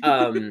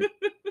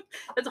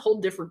 That's a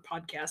whole different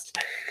podcast.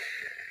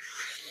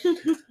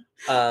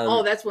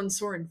 That's one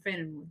Soren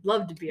Fannin would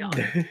love to be on.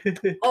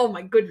 Oh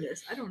my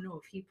goodness. I don't know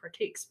if he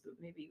partakes, but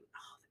maybe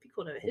that'd be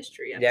cool to have a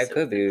history episode. Yeah, it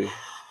could be.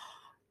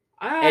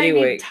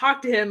 Anyway, need to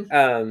talk to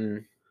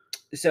him.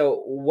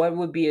 So what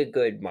would be a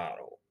good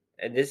model?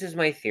 And this is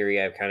my theory.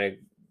 I've kind of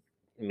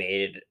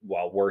made it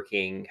while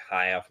working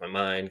high off my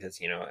mind because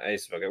I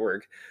smoke at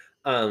work.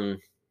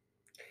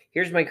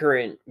 Here's my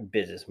current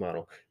business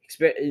model.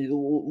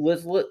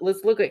 Let's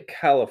look at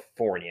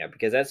California,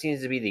 because that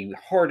seems to be the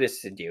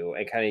hardest to do,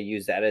 and kind of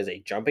use that as a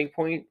jumping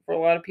point for a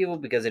lot of people,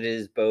 because it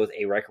is both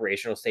a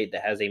recreational state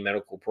that has a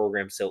medical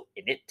program still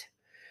in it.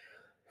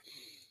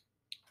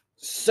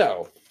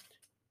 So,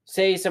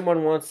 say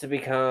someone wants to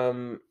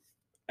become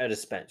a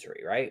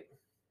dispensary, right?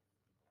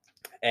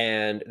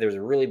 And there's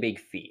a really big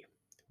fee.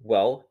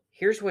 Well,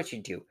 here's what you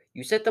do.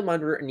 You set them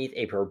underneath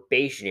a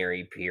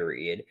probationary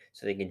period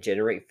so they can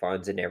generate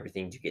funds and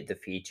everything to get the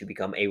fee to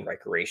become a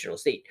recreational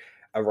state.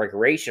 A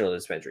recreational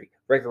dispensary.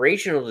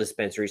 Recreational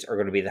dispensaries are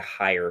going to be the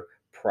higher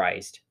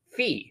priced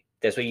fee.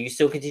 That's why you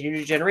still continue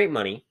to generate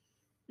money,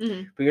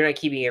 but you're not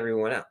keeping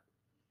everyone out.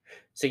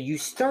 So you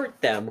start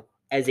them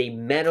as a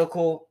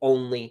medical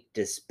only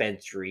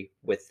dispensary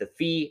with the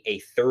fee a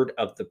third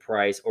of the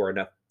price or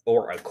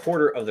a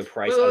quarter of the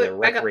price of the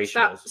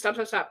recreational.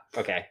 Stop.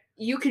 Okay.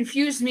 You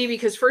confused me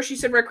because first you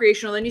said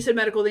recreational, then you said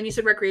medical, then you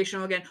said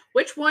recreational again.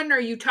 Which one are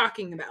you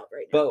talking about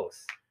right now?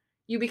 Both.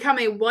 You become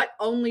a what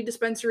only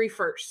dispensary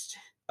first?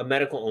 A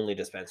medical only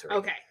dispensary.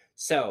 Okay.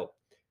 So,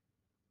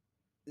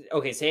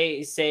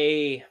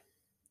 say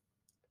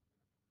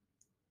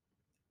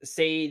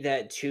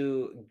that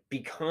to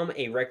become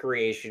a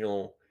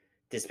recreational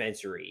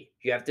dispensary,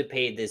 you have to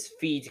pay this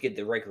fee to get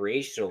the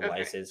recreational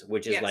license,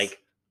 which is like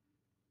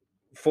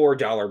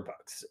 $4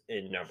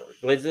 in number.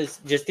 Let's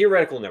just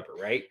theoretical number,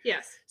 right?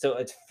 Yes. So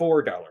it's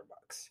 $4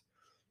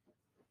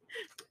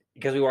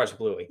 because we watched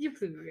Bluey. You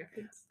Bluey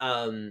reference.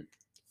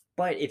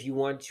 But if you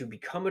want to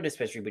become a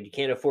dispensary, but you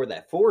can't afford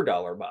that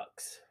 $4,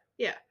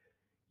 yeah,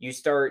 you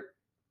start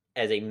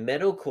as a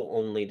medical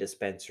only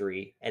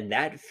dispensary, and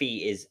that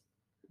fee is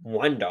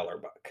 $1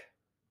 buck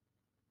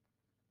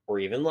or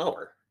even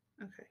lower.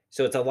 Okay.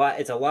 So it's a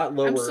lot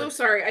lower. I'm so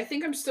sorry. I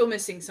think I'm still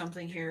missing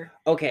something here.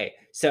 Okay,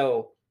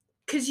 so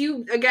Because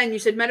you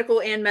said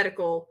medical and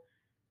medical.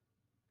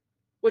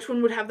 Which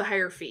one would have the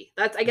higher fee?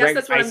 That's I guess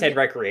that's what I said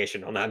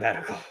recreational, not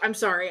medical. I'm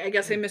sorry. I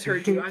guess I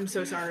misheard you. I'm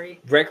so sorry.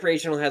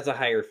 Recreational has a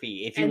higher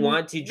fee. If you And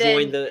want to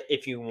then-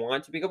 if you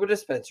want to become a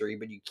dispensary,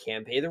 but you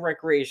can't pay the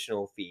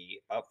recreational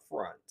fee up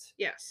front,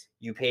 Yes.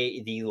 you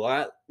pay the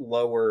lot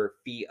lower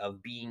fee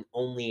of being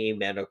only a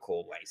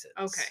medical license.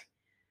 Okay.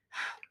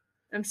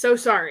 I'm so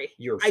sorry.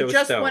 You're I so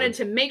just wanted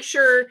stoned. to make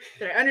sure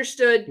that I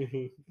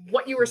understood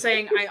what you were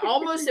saying. I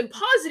almost am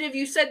positive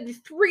you said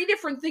 3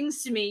 different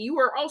things to me. You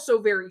are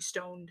also very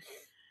stoned.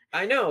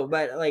 I know,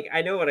 but like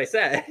I know what I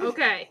said.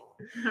 Okay.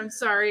 I'm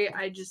sorry.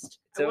 I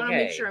want to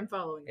make sure I'm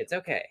following. It's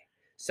okay.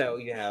 So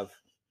you have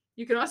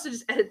You can also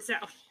just edit this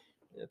out.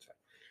 that's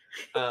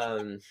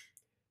fine.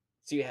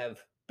 So you have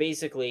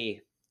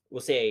basically,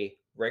 we'll say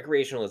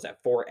recreational is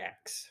at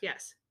 4x.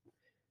 Yes.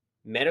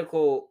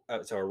 Medical,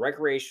 so a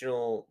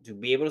recreational, to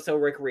be able to sell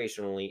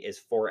recreationally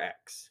is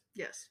 4x.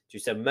 Yes. To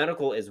sell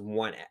medical is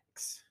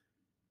 1x.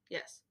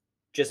 Yes.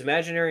 Just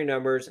imaginary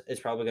numbers is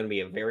probably going to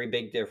be a very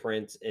big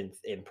difference in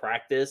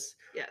practice.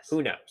 Yes.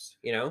 Who knows,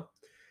 you know?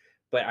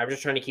 But I'm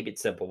just trying to keep it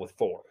simple with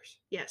 4s.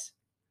 Yes.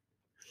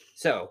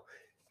 So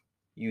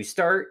you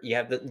start, you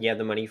have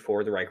the money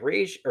for the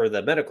recreation or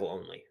the medical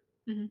only.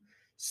 Mhm.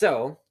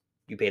 So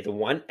you pay the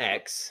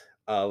 1x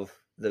of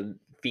the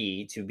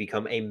fee to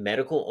become a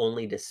medical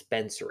only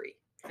dispensary.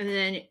 And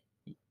then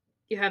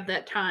you have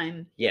that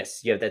time.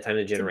 Yes, you have that time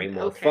to generate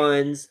more okay.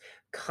 funds,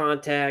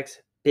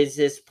 contacts,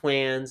 business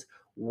plans,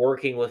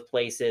 working with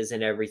places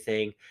and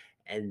everything.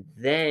 And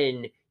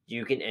then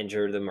you can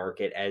enter the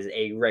market as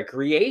a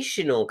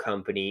recreational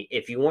company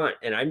if you want.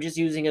 And I'm just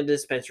using a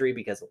dispensary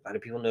because a lot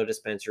of people know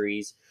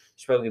dispensaries.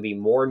 There's probably going to be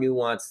more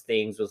nuanced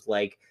things with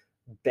like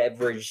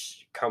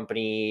beverage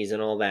companies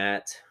and all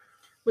that.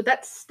 Would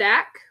that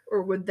stack,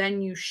 or would then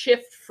you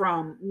shift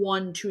from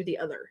one to the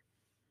other?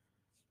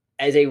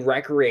 As a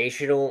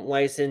recreational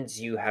license,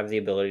 you have the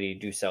ability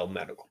to sell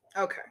medical.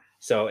 Okay.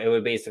 So it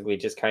would basically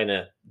just kind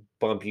of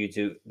bump you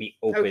to be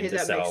open Okay, to that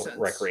makes sell sense.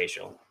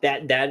 recreational.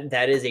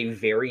 That is a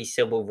very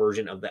simple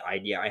version of the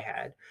idea I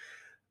had.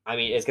 I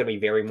mean, it's gonna be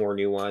very more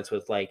nuanced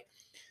with like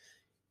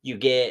you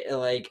get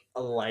like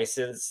a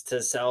license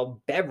to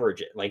sell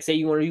beverages. Like say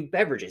you want to do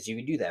beverages, you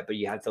can do that, but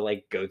you have to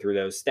like go through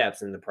those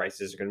steps and the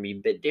prices are gonna be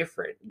a bit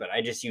different. But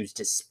I just use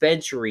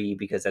dispensary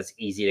because that's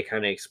easy to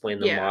kind of explain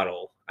the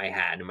model I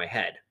had in my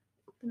head.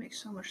 That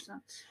makes so much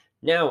sense.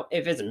 Now,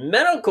 if it's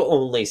medical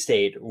only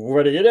state,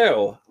 what do you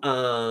do?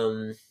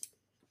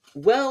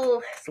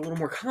 Well, it's a little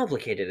more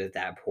complicated at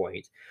that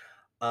point.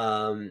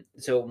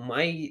 So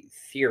my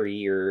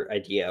theory or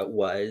idea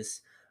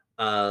was,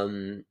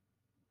 and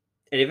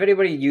if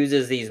anybody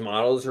uses these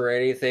models or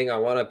anything, I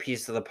want a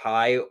piece of the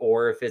pie,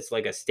 or if it's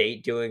like a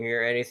state doing it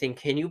or anything,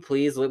 can you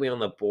please let me on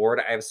the board?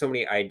 I have so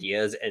many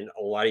ideas, and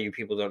a lot of you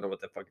people don't know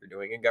what the fuck you're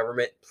doing in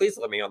government. Please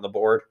let me on the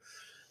board.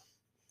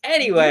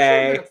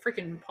 Anyway, you should have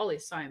been a freaking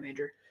poli-sci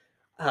major.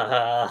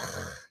 Ugh.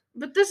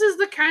 But this is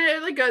the kind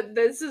of like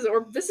this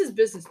is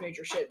business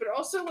major shit. But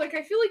also like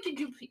I feel like you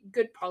do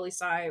good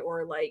poli-sci,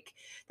 or like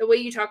the way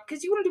you talk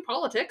because you want to do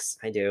politics.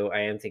 I do. I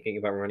am thinking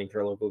about running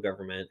for local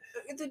government.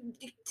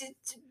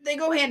 They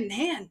go hand in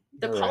hand.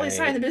 The You're poli-sci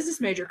right. and the business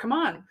major. Come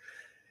on.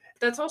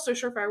 That's also a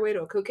surefire way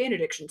to a cocaine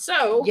addiction.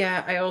 So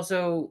Yeah, I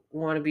also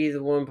want to be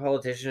the one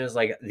politician as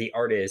like the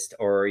artist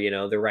or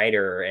the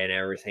writer and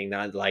everything,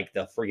 not like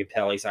the freaking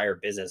poli-sci or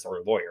business or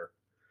lawyer.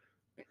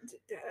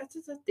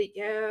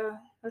 yeah,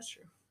 that's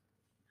true.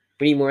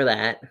 We need more of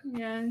that.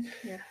 Yeah.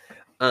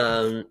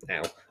 Ow.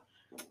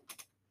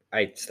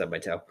 I stubbed my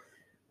toe.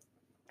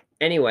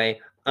 Anyway,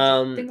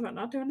 Think about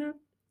not doing that.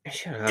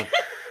 shut up.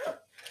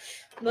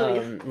 Love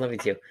you. Love you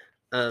too.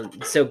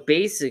 So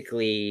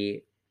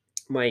basically,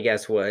 my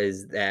guess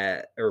was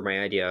that, or my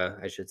idea,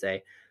 I should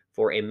say,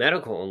 for a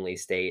medical only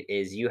state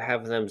is you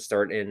have them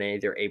start in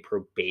either a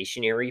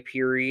probationary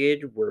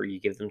period where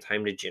you give them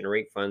time to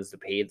generate funds to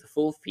pay the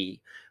full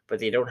fee, but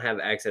they don't have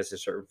access to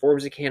certain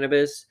forms of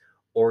cannabis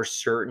or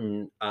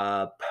certain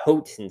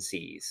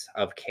potencies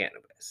of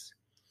cannabis.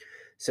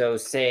 So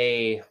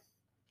say,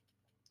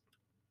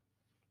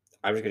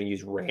 I'm just going to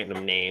use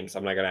random names.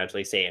 I'm not going to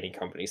actually say any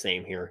company's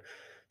name here.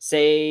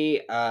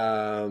 Say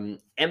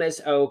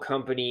MSO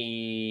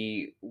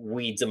company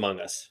Weeds Among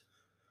Us.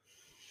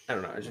 I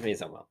don't know. I just made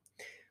something up.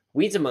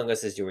 Weeds Among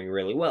Us is doing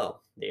really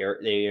well. They're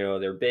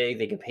big.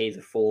 They can pay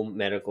the full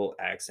medical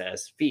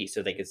access fee,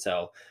 so they could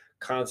sell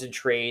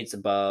concentrates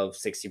above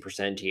 60%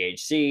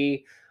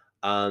 THC.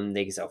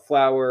 They can sell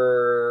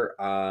flour,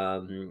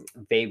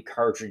 vape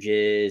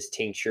cartridges,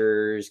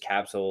 tinctures,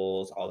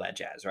 capsules, all that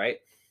jazz, right?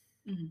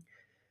 Mm-hmm.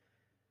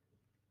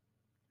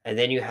 And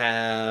then you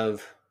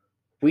have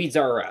Weeds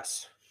R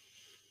Us,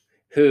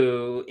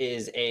 who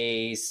is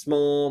a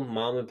small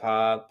mom and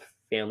pop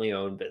family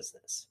owned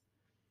business.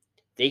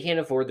 They can't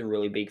afford the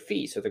really big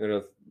fee, so they're going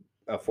to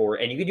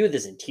afford, and you can do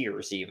this in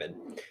tiers even,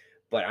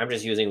 but I'm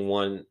just using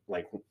one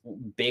like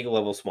big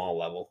level, small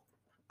level.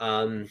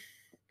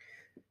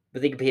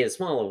 But they can pay at a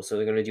small level, so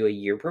they're going to do a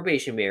year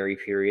probationary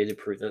period to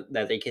prove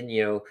that they can,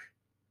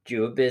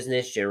 do a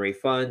business,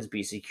 generate funds,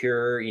 be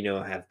secure,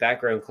 have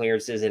background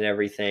clearances and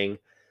everything.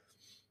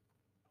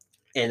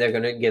 And they're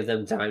going to give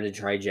them time to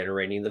try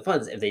generating the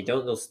funds. If they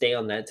don't, they'll stay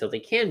on that till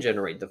they can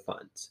generate the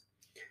funds.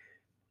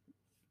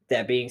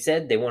 That being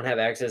said, they won't have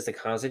access to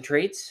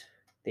concentrates.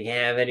 They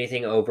can't have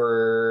anything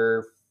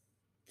over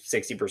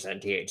 60%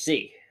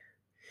 THC.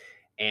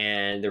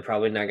 And they're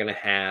probably not going to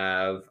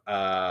have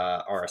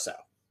RSO.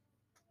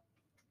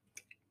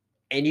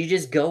 And you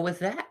just go with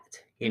that,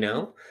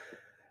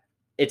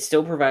 It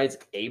still provides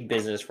a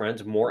business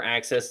friends more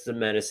access to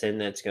medicine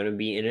that's going to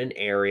be in an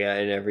area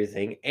and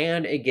everything,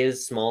 and it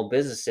gives small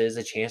businesses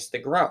a chance to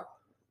grow.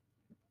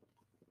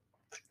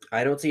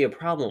 I don't see a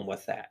problem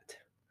with that.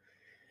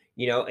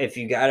 If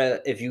you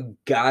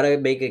gotta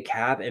make a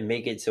cap and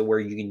make it so where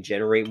you can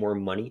generate more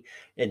money,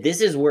 and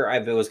this is where I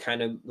was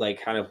kind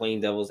of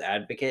playing devil's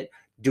advocate.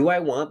 Do I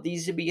want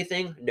these to be a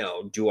thing?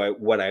 No.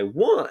 What I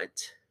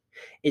want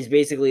is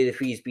basically the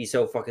fees be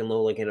so fucking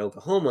low, like in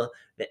Oklahoma,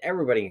 that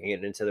everybody can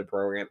get into the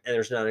program and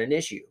there's not an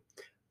issue.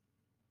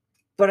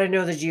 But I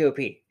know the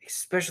GOP,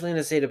 especially in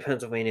the state of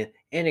Pennsylvania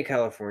and in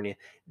California,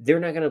 they're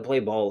not going to play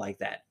ball like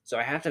that. So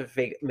I have to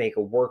make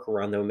a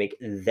workaround, though, make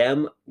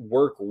them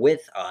work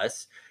with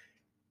us.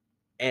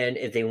 And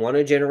if they want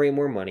to generate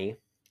more money,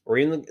 or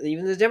even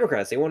the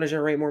Democrats, they want to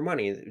generate more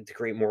money to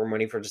create more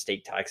money for the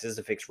state taxes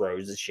to fix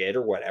roads and shit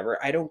or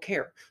whatever. I don't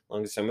care. As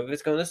long as some of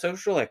it's going to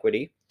social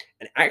equity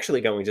and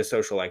actually going to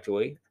social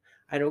equity,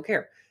 I don't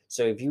care.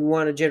 So if you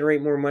want to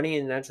generate more money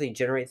and actually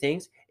generate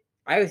things,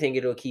 I think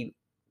it'll keep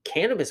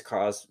cannabis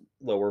costs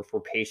lower for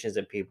patients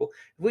and people,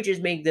 if we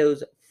just make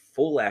those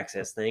full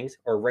access things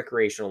or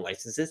recreational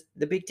licenses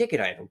the big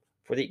ticket item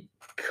for the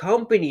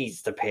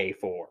companies to pay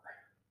for.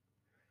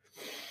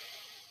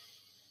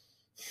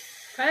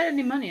 If I had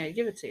any money, I'd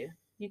give it to you.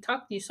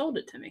 You sold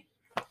it to me.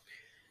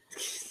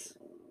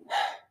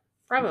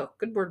 Bravo,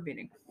 good board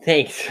meeting.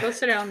 Thanks. Go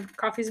sit down.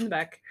 Coffee's in the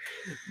back.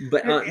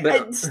 But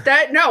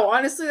no,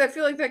 honestly, I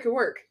feel like that could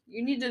work.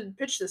 You need to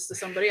pitch this to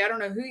somebody. I don't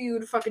know who you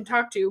would fucking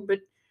talk to, but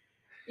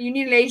you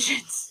need an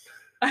agent.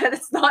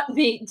 That's not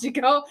me to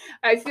go.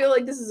 I feel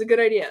like this is a good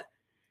idea.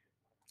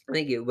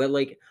 Thank you. But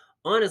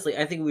honestly,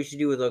 I think we should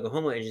do with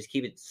Oklahoma and just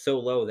keep it so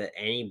low that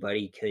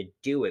anybody could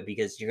do it,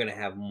 because you're going to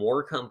have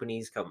more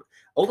companies come.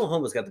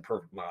 Oklahoma's got the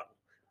perfect model.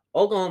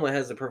 Oklahoma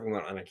has the perfect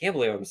model, and I can't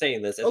believe I'm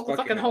saying this. It's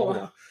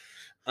Oklahoma.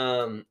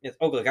 It's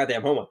Oklahoma,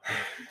 goddamn Homa.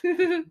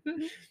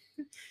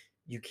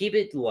 You keep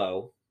it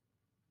low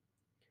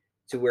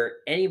to where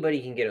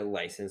anybody can get a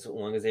license, as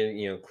long as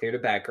they clear the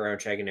background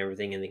check and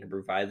everything, and they can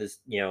provide this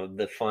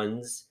the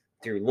funds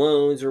through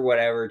loans or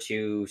whatever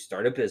to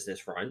start a business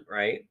front,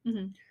 right?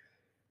 Mm-hmm.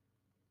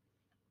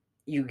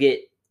 You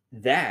get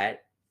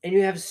that, and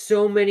you have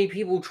so many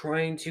people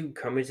trying to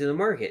come into the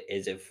market.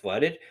 Is it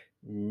flooded?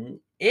 I mean,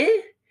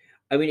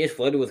 it's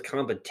flooded with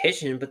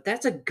competition, but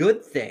that's a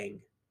good thing.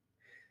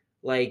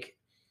 Like,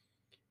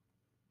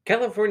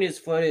 California is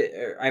flooded,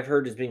 I've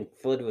heard, is being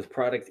flooded with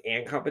product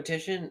and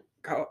competition.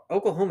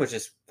 Oklahoma's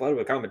just flooded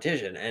with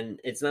competition, and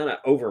it's not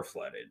over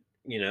flooded.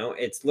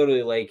 It's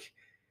literally like,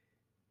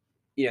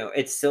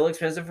 it's still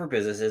expensive for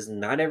businesses.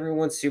 Not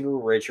everyone's super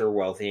rich or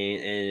wealthy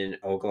in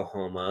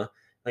Oklahoma.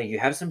 Like, you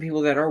have some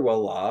people that are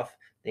well off.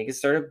 They can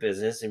start a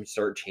business and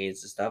start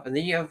chains and stuff. And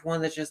then you have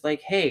one that's just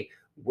like, hey,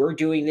 we're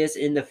doing this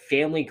in the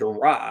family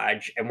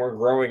garage and we're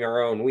growing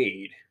our own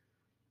weed.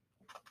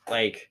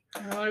 Like,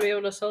 I want to be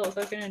able to sell it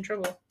without getting in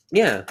trouble.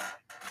 Yeah.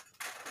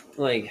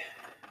 Like,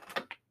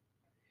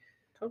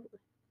 totally.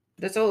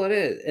 That's all it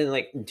is.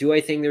 And do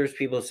I think there's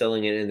people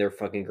selling it in their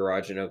fucking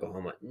garage in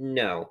Oklahoma?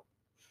 No.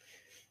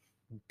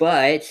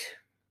 But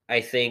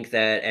I think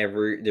that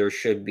there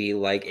should be,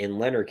 like in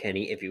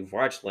Letterkenny, if you've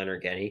watched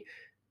Letterkenny,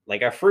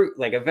 like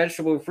a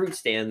vegetable fruit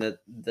stand that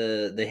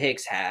the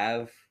Hicks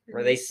have,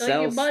 where they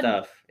sell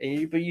stuff,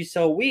 but you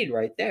sell weed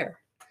right there.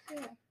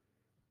 Yeah.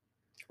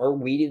 Or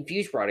weed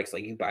infused products.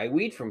 Like, you buy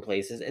weed from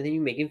places and then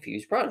you make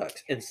infused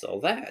products and sell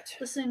that.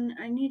 Listen,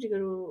 I need to go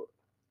to.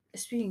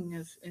 Speaking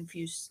of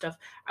infused stuff,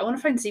 I want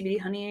to find CBD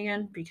honey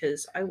again,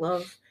 because I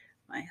love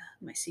my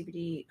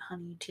CBD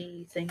honey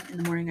tea thing in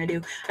the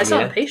morning. I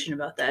saw a patient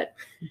about that,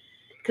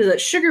 because that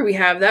sugar we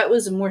have, that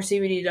was a more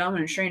CBD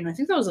dominant strain. I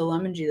think that was a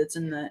lemon G that's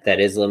in that. That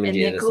is lemon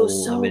G. That's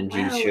a lemon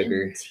G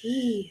sugar. In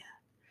tea.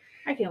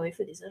 I can't wait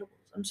for these edibles.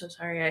 I'm so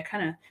sorry. I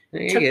kind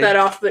of took that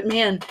off, but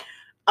man,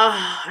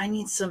 I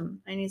need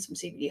some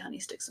CBD honey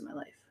sticks in my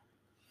life.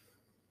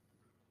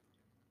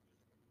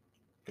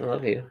 I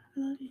love you. I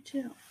love you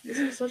too. This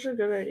is such a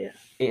good idea.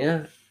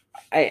 Yeah.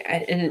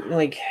 I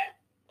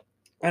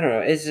don't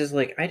know. It's just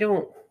like, I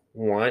don't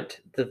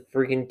want the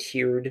freaking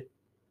tiered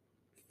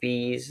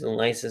fees and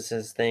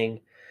licenses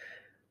thing.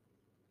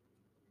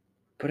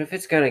 But if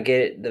it's gonna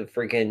get the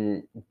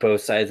freaking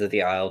both sides of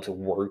the aisle to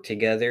work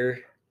together,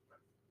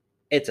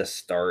 it's a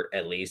start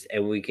at least,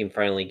 and we can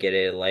finally get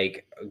it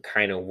like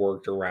kind of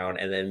worked around,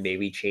 and then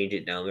maybe change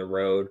it down the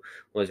road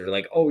once we're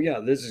like, oh yeah,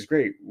 this is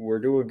great, we're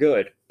doing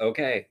good.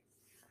 Okay,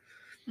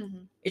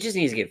 Mhm. it just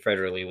needs to get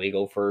federally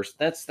legal first.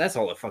 That's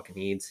all it fucking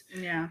needs.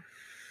 Yeah.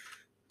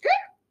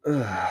 Is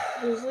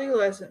Just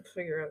legalize it and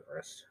figure out the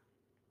rest.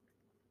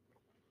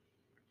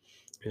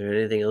 there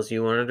anything else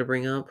you wanted to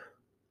bring up?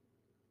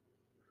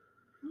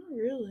 Not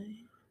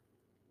really.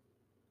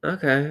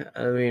 Okay,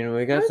 I mean,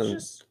 we got Let's some.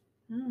 just.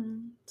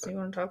 So you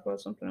want to talk about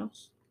something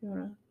else? You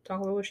want to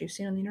talk about what you've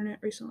seen on the internet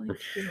recently?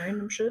 Just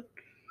random shit.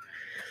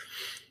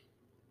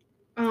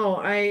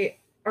 Oh,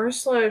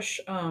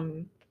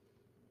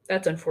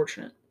 that's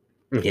unfortunate.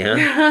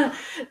 Yeah.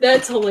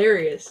 That's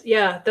hilarious.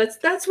 Yeah,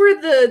 that's where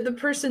the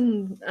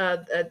person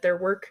at their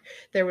work,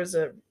 there was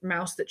a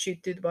mouse that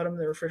chewed through the bottom of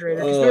the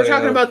refrigerator. 'Cause we were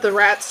talking about the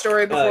rat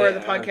story before the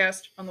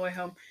podcast on the way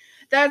home.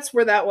 That's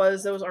where that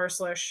was. That was r/.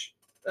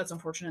 That's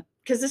unfortunate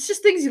because it's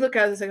just things you look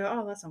at and say,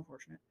 oh, that's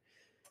unfortunate.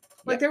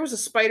 Like there was a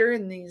spider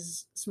in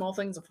these small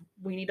things of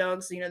weenie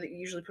dogs, that you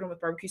usually put them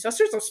with barbecue sauce.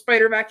 There's a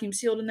spider vacuum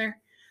sealed in there,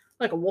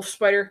 like a wolf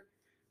spider.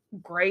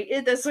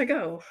 Great. That's like,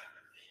 oh.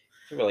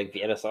 Like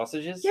Vienna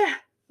sausages? Yeah,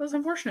 that was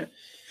unfortunate.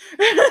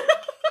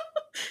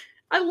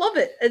 I love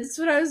it. It's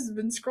what I've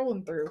been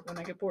scrolling through when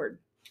I get bored.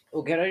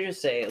 Well, can I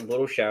just say a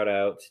little shout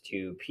out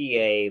to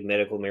PA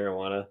Medical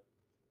Marijuana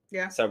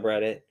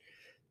subreddit?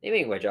 They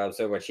make my job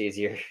so much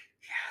easier. Yeah.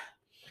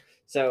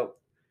 So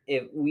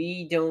if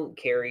we don't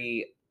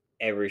carry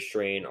every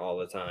strain all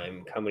the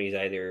time, companies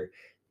either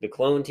the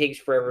clone takes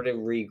forever to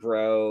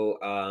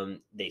regrow,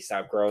 they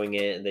stop growing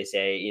it, and they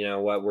say, you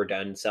know what, we're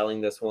done selling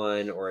this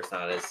one, or it's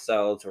not as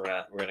sold, so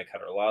we're going to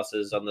cut our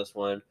losses on this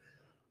one.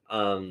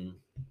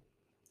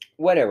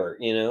 Whatever,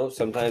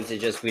 sometimes it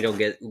just we don't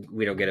get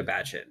a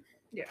batch in.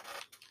 Yeah.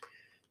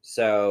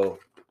 So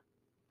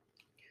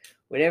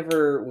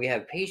whenever we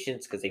have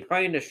patients, because they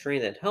find a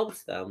strain that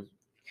helps them,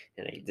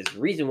 and there's a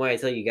reason why I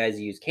tell you guys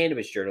to use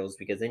cannabis journals,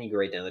 because then you can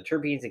write down the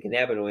terpenes and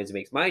cannabinoids. It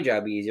makes my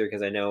job easier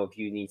because I know if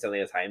you need something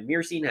that's high in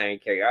myrcene, high in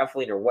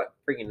caryophyllene, or what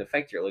freaking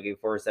effect you're looking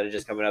for, instead of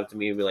just coming up to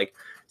me and be like,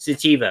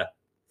 sativa,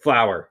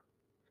 flower.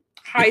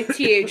 High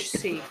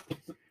THC.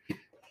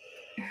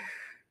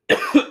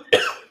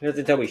 You have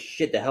to tell me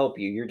shit to help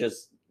you.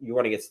 You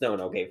want to get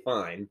stoned. Okay,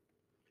 fine.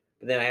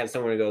 But then I have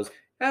someone who goes,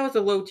 that was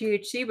a low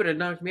THC, but it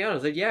knocked me out. I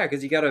was like, yeah,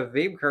 because you got a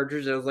vape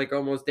cartridge that was like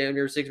almost damn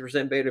near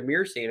 6% beta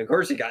myrcene. Of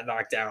course it got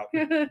knocked out.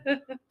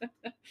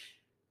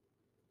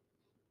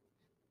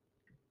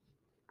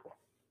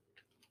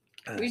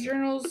 Weed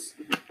journals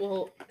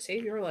will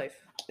save your life.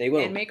 They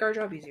will. And make our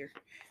job easier.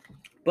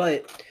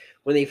 But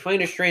when they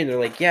find a strain, they're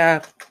like,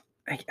 yeah,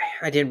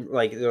 I didn't,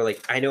 like, they're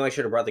like, I know I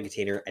should have brought the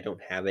container. I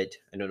don't have it.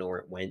 I don't know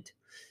where it went.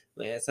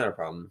 Like, that's not a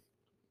problem.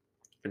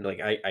 And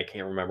like, I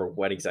can't remember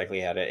what exactly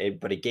had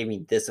it, but it gave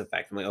me this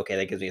effect. I'm like, okay,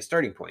 that gives me a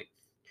starting point.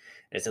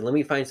 And I said, let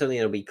me find something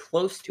that'll be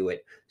close to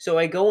it. So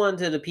I go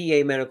onto the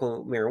PA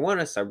Medical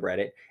Marijuana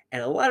subreddit,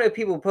 and a lot of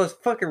people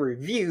post fucking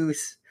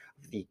reviews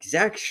of the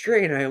exact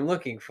strain I am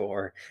looking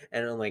for.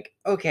 And I'm like,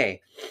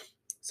 okay,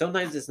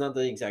 sometimes it's not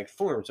the exact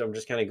form. So I'm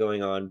just kind of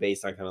going on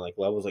based on kind of like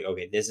levels. Like,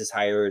 okay, this is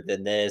higher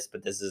than this,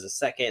 but this is a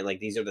second. Like,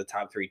 these are the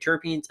top 3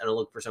 terpenes, and I'll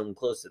look for something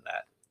close to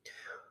that.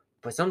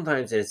 But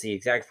sometimes it's the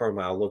exact form.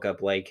 I'll look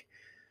up like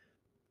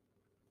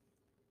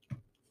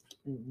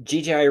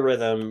GTI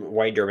Rhythm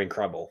White Durban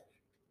Crumble.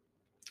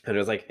 And I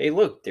was like, hey,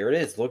 look, there it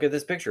is. Look at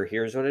this picture.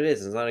 Here's what it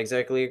is. It's not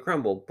exactly a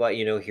crumble, but,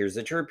 here's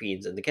the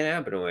terpenes and the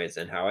cannabinoids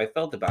and how I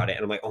felt about it.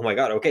 And I'm like, oh my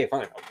God, okay,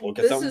 fine. I'll look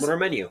at something on our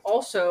menu.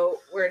 Also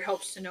where it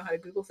helps to know how to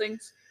Google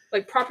things.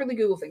 Like, properly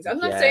Google things. I'm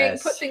not saying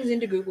put things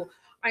into Google.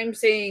 I'm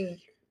saying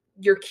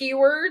your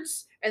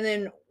keywords and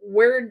then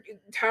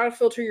how to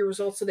filter your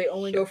results so they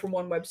only go from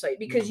one website.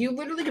 Because you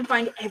literally can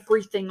find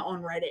everything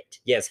on Reddit.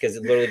 Yes, because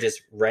it literally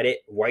just Reddit,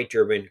 White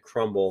Durban,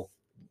 Crumble,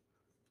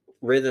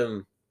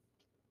 Rhythm,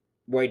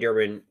 White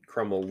Durban,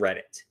 Crumble,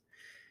 Reddit.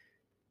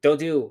 Don't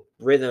do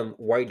Rhythm,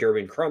 White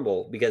Durban,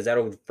 Crumble, because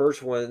that'll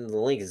first one in the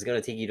link is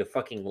going to take you to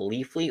fucking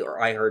Leafly or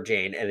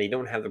iHeartJane, and they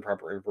don't have the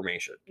proper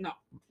information. No.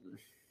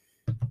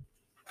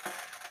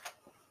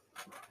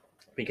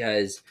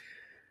 Because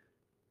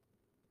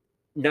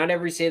not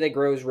every state that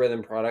grows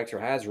Rhythm products or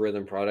has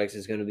Rhythm products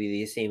is going to be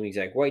the same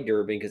exact White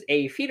Durban, because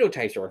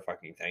phenotypes are a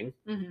fucking thing.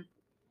 Mm-hmm.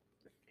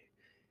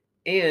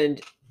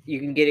 And you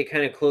can get it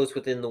kind of close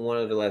within the one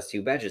of the last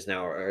 2 batches.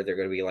 Now, are there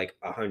going to be like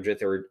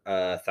 100th or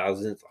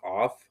 1,000th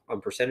off on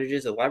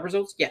percentages of lab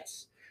results?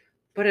 Yes.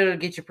 But it'll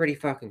get you pretty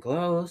fucking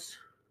close.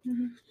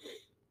 Mm-hmm.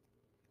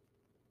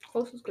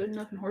 Close is good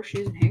enough in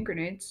horseshoes and hand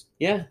grenades.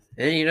 Yeah.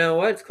 And you know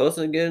what? It's close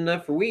and good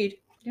enough for weed.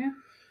 Yeah.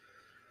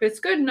 If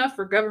it's good enough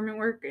for government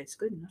work, it's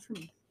good enough for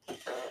me.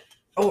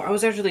 Oh, I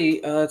was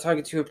actually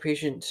talking to a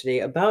patient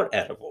today about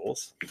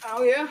edibles.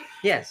 Oh, yeah?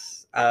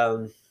 Yes.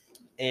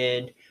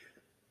 And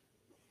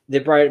they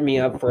brought me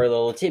up for a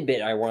little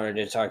tidbit I wanted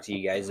to talk to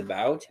you guys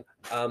about.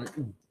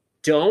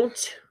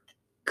 Don't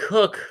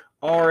cook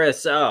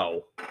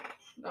RSO.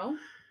 No?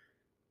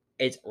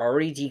 It's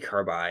already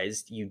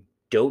decarbized. You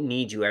don't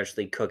need to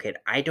actually cook it.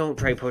 I don't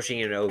try pushing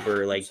it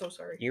over I'm so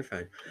sorry. you're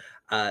fine.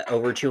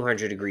 Over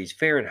 200 degrees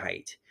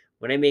Fahrenheit.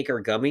 When I make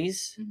our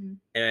gummies Mhm.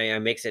 and I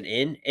mix it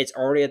in, it's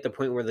already at the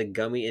point where the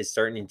gummy is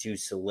starting to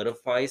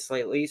solidify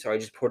slightly. So I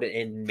just put it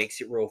in,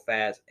 mix it real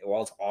fast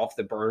while it's off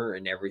the burner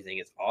and everything.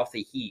 It's off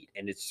the heat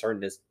and it's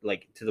starting to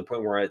to the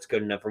point where it's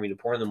good enough for me to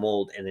pour in the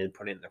mold and then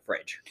put it in the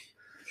fridge.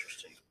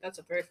 Interesting. That's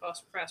a very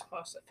fast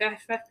process.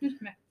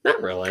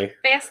 Not really.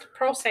 Fast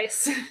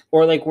process.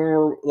 Or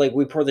when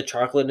we pour the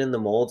chocolate in the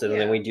molds and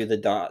then Yeah. we do the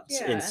dots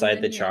Yeah, and inside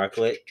the then you-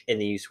 chocolate and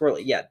then you swirl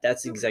it. Yeah,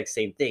 that's the exact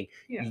same thing.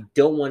 Yeah. You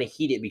don't want to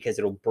heat it because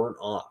it'll burn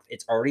off.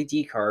 It's already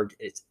decarbed,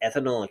 it's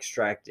ethanol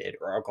extracted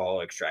or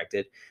alcohol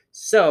extracted.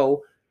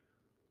 So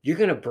you're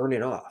gonna burn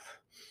it off.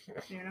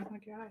 You're not gonna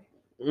get high.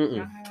 Mm-mm.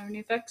 Not have any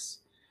effects.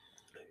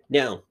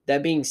 Now,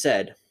 that being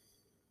said,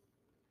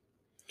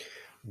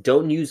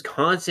 don't use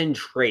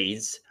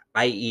concentrates,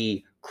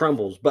 i.e.,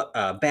 crumbles,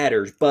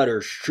 batters,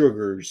 butter,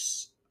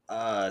 sugars,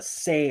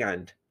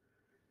 sand,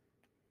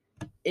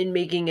 in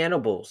making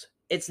edibles.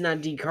 It's not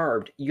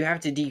decarbed. You have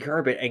to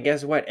decarb it, and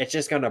guess what? It's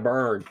just gonna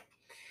burn.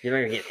 You're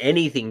not gonna get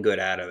anything good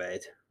out of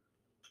it.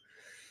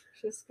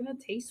 It's just gonna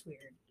taste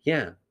weird.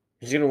 Yeah,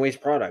 you're gonna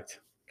waste product.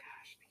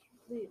 Gosh, I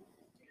can't believe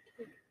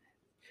it.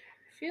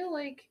 I feel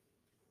like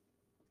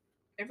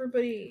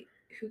everybody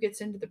who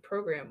gets into the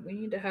program, we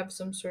need to have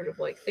some sort of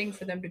like thing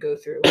for them to go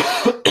through,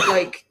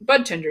 like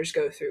bud tenders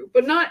go through,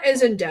 but not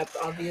as in depth,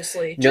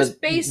 obviously. No,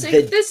 Just basic.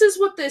 the- This is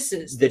what this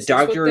is. The This is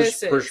what doctors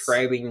this is.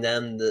 prescribing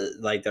them,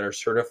 that are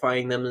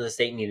certifying them in the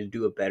state, need to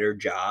do a better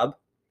job.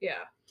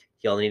 Yeah.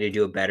 Y'all need to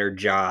do a better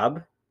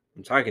job.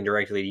 I'm talking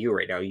directly to you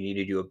right now. You need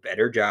to do a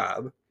better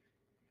job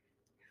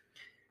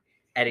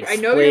at I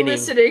know you're explaining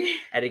listening.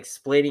 at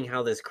explaining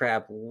how this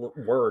crap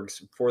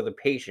works for the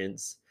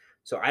patients,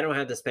 so I don't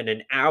have to spend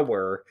an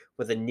hour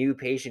with a new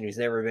patient who's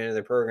never been in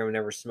the program and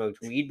never smoked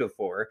weed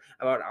before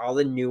about all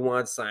the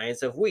nuanced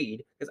science of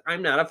weed, because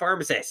I'm not a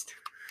pharmacist.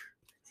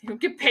 You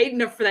don't get paid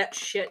enough for that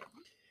shit.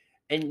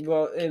 And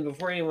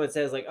before anyone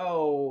says like,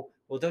 "Oh,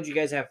 well, don't you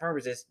guys have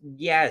pharmacists?"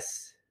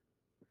 Yes,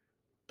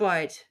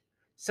 but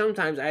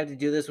sometimes I have to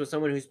do this with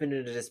someone who's been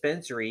in a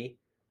dispensary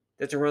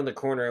that's around the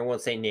corner. I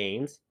won't say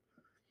names.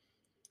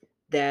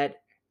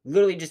 That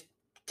literally just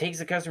takes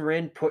the customer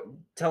in,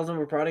 tells them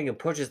a product, and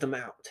pushes them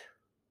out.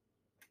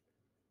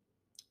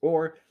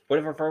 Or what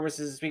if a pharmacist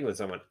is speaking with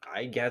someone?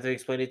 I have to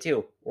explain it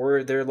too.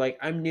 Or they're like,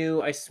 "I'm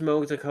new. I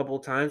smoked a couple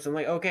times." I'm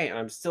like, "Okay,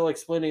 I'm still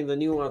explaining the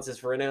nuances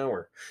for an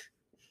hour."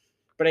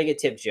 But I get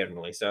tips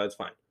generally, so it's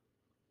fine.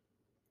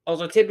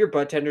 Also, tip your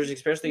bud tenders,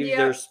 especially if Yeah.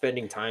 they're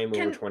spending time over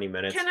Can- 20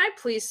 minutes. Can I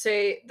please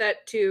say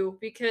that too?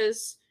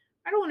 Because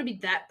I don't want to be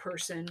that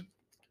person.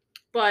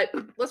 But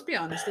let's be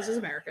honest, this is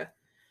America.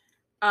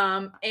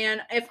 And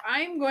if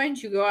I'm going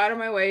to go out of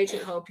my way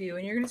to help you,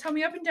 and you're going to tell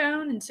me up and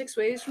down in 6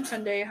 ways from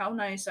Sunday how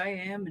nice I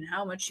am and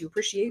how much you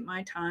appreciate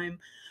my time,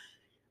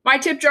 my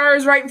tip jar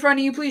is right in front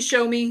of you. Please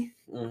show me.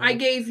 Mhm. I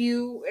gave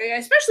you,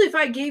 especially if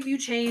I gave you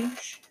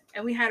change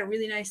and we had a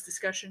really nice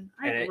discussion.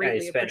 I And I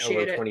greatly spent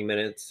appreciate over it. 20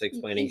 minutes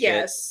explaining shit.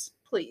 Yes,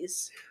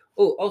 please.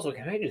 Oh, also,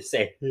 can I just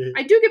say,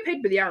 I do get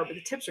paid by the hour, but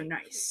the tips are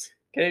nice.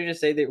 can I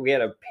just say that we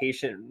had a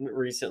patient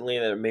recently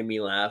that made me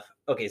laugh?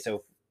 Okay,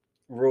 so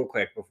real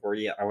quick before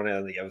I want to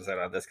end the episode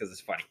on this because it's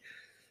funny.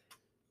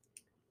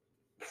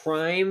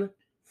 Prime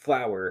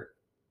flour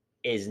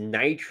is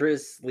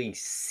nitrously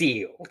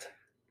sealed.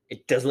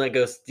 It does not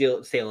go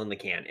stale in the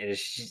can. It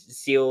is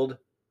sealed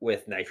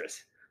with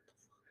nitrous.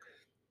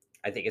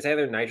 I think it's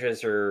either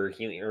nitrous or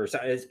helium, or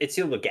it's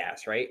sealed with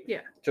gas, right?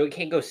 Yeah. So it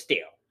can't go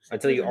stale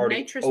until There's you a already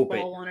nitrous open.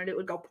 ball on it. It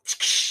would go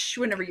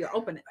whenever you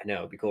open it. I know,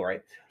 it'd be cool,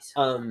 right?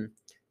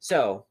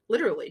 So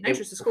Literally,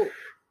 nitrous is cool.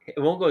 it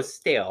won't go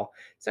stale.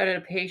 So I had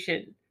a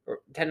patient, or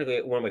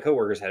technically one of my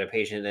coworkers had a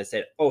patient that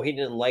said, "Oh, he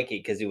didn't like it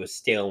because it was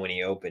stale when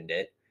he opened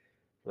it."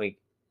 Like,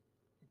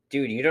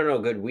 dude, you don't know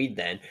good weed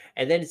then.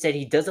 And then it said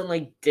he doesn't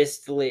like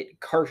distillate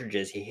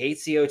cartridges. He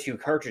hates CO2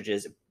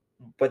 cartridges,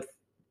 but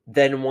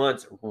then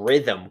wants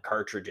rhythm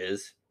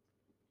cartridges.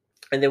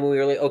 And then when we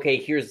were like, "Okay,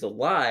 here's the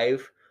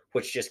live,"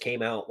 which just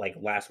came out like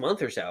last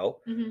month or so.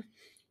 Mhm.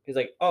 He's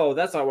like, "Oh,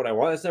 that's not what I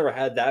want. I've never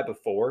had that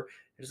before."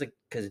 It's like,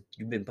 because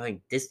you've been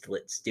buying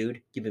distillates,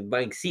 dude. You've been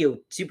buying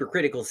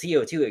supercritical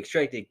CO2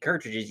 extracted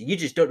cartridges. You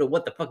just don't know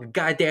what the fucking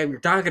goddamn you're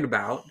talking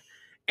about.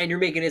 And you're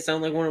making it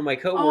sound like one of my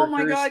coworkers, Oh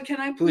my god, can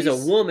I please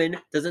who's a woman,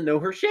 doesn't know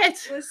her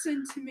shit.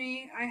 listen to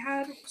me? I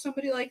had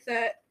somebody like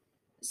that,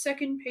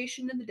 second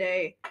patient of the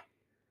day,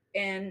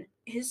 and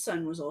his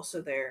son was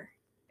also there.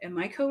 And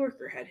my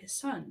coworker had his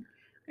son.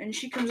 And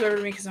she comes over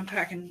to me because I'm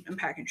packing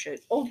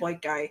shit. Old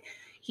white guy.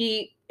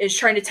 He is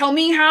trying to tell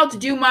me how to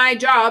do my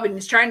job and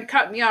he's trying to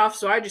cut me off,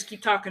 so I just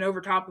keep talking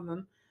over top of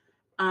him.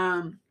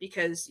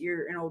 Because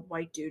you're an old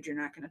white dude, you're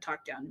not going to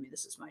talk down to me.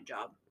 This is my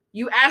job.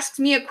 You asked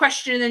me a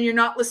question and then you're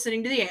not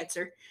listening to the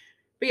answer.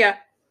 But yeah,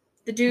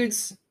 the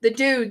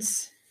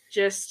dudes,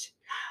 just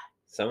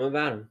Some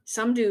about him.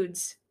 some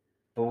dudes.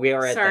 But we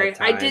are at Sorry, that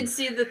time. I did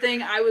see the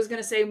thing. I was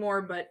going to say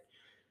more, but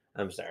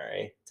I'm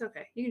sorry. it's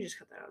okay. You can just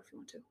cut that out if you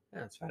want to.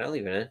 That's fine. I'll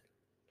leave it in.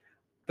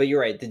 But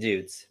you're right, the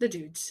dudes. The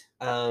dudes.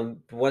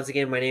 Once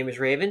again, my name is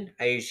Raven.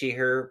 I use she,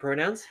 her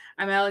pronouns.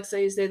 I'm Alex. I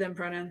use they, them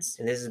pronouns.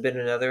 And this has been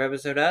another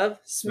episode of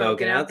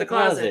Smoking Out the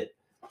Closet.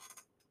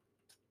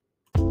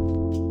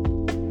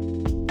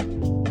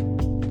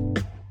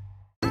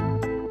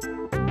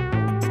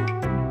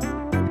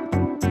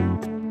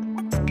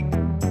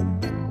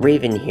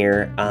 Raven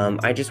here.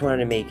 I just wanted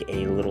to make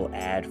a little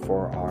ad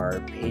for our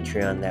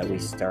Patreon that we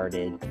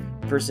started.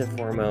 First and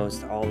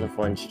foremost, all the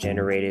funds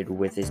generated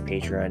with this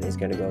Patreon is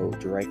going to go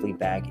directly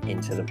back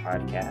into the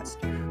podcast,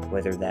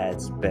 whether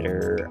that's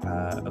better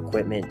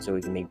equipment so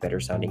we can make better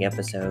sounding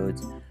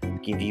episodes,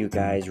 give you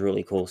guys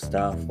really cool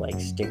stuff like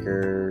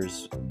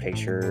stickers,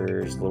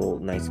 pictures,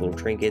 nice little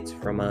trinkets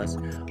from us,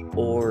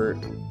 or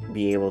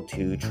be able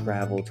to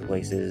travel to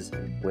places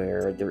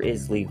where there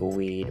is legal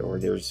weed or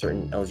there's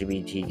certain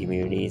LGBT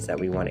communities that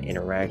we want to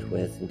interact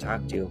with and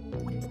talk to,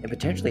 and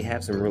potentially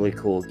have some really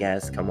cool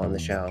guests come on the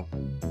show.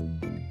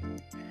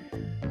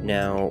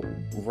 Now,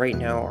 right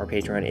now our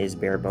Patreon is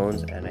bare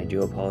bones, and I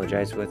do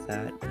apologize with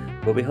that,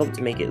 but we hope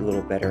to make it a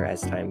little better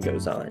as time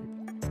goes on.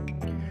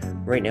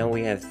 Right now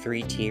we have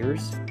 3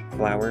 tiers: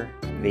 flower,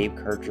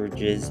 vape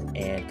cartridges,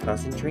 and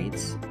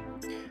concentrates.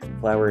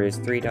 Flower is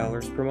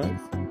 $3 per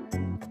month,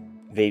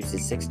 vapes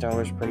is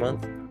 $6 per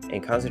month,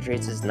 and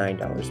concentrates is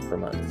 $9 per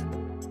month.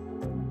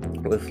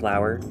 With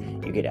flower,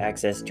 you get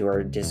access to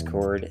our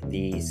Discord,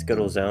 the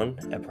Scuttle Zone,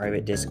 a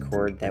private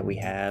Discord that we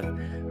have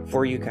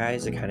for you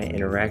guys to kind of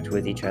interact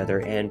with each other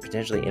and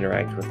potentially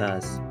interact with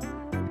us.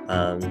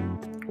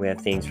 We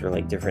have things for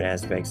like different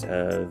aspects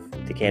of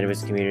the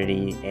cannabis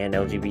community and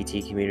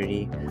LGBT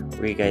community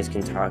where you guys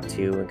can talk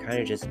to and kind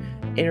of just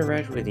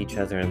interact with each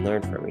other and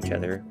learn from each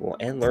other,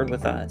 and learn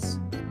with us.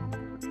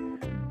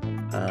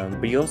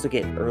 But you also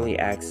get early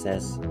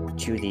access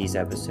to these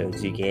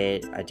episodes. You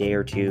get a day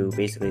or two,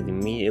 basically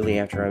immediately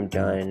after I'm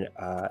done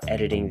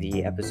editing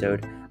the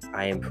episode,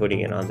 I am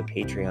putting it on the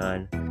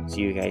Patreon so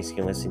you guys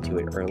can listen to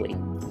it early.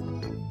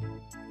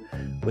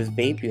 With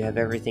vape, you have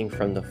everything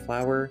from the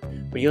flower,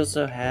 but you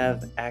also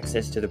have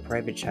access to the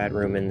private chat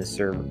room in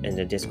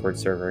the Discord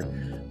server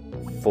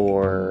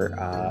for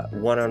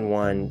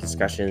one-on-one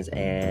discussions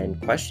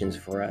and questions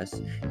for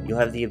us. You'll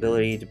have the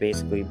ability to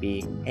basically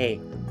be,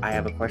 hey, I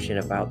have a question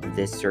about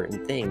this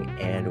certain thing,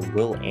 and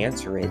we'll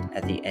answer it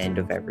at the end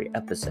of every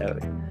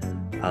episode.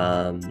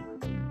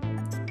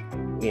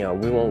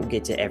 We won't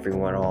get to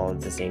everyone all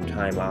at the same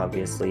time,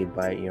 obviously,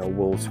 but,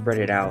 we'll spread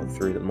it out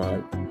through the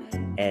month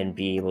and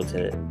be able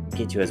to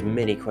get to as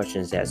many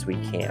questions as we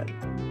can.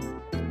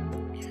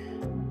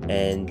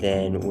 And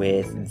then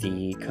with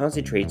the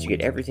concentrates, you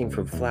get everything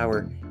from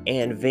flower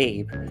and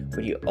vape,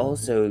 but you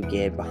also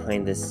get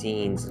behind the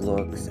scenes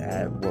looks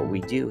at what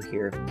we do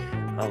here.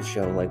 I'll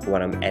show like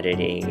what I'm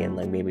editing and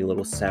like maybe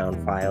little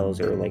sound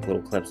files or like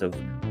little clips of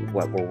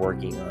what we're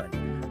working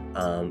on.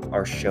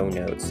 Our show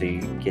notes, so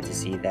you get to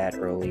see that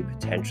early,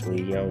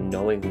 potentially,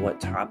 knowing what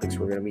topics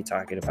we're going to be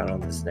talking about on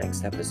this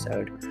next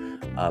episode.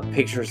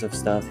 Pictures of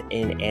stuff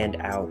in and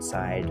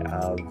outside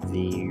of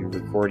the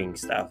recording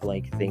stuff,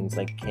 like things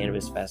like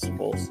cannabis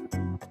festivals.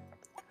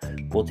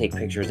 We'll take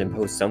pictures and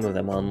post some of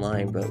them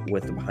online, but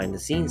with the behind the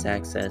scenes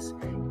access,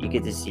 you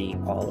get to see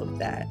all of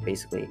that.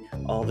 Basically,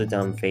 all the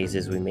dumb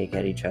faces we make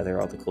at each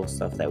other, all the cool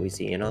stuff that we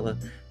see, and all the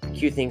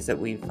cute things that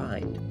we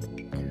find.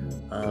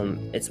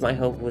 It's my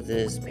hope with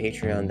this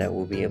Patreon that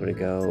we'll be able to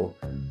go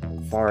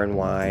far and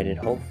wide and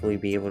hopefully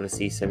be able to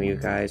see some of you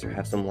guys or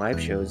have some live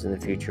shows in the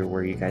future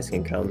where you guys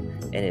can come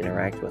and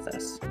interact with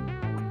us.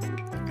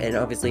 And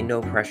obviously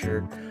no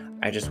pressure.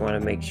 I just want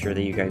to make sure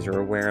that you guys are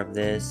aware of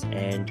this,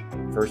 and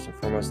first and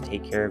foremost,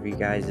 take care of you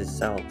guys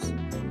yourselves.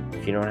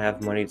 If you don't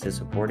have money to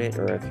support it,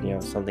 or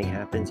if something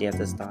happens you have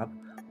to stop,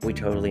 we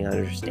totally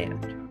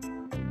understand.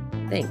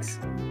 Thanks.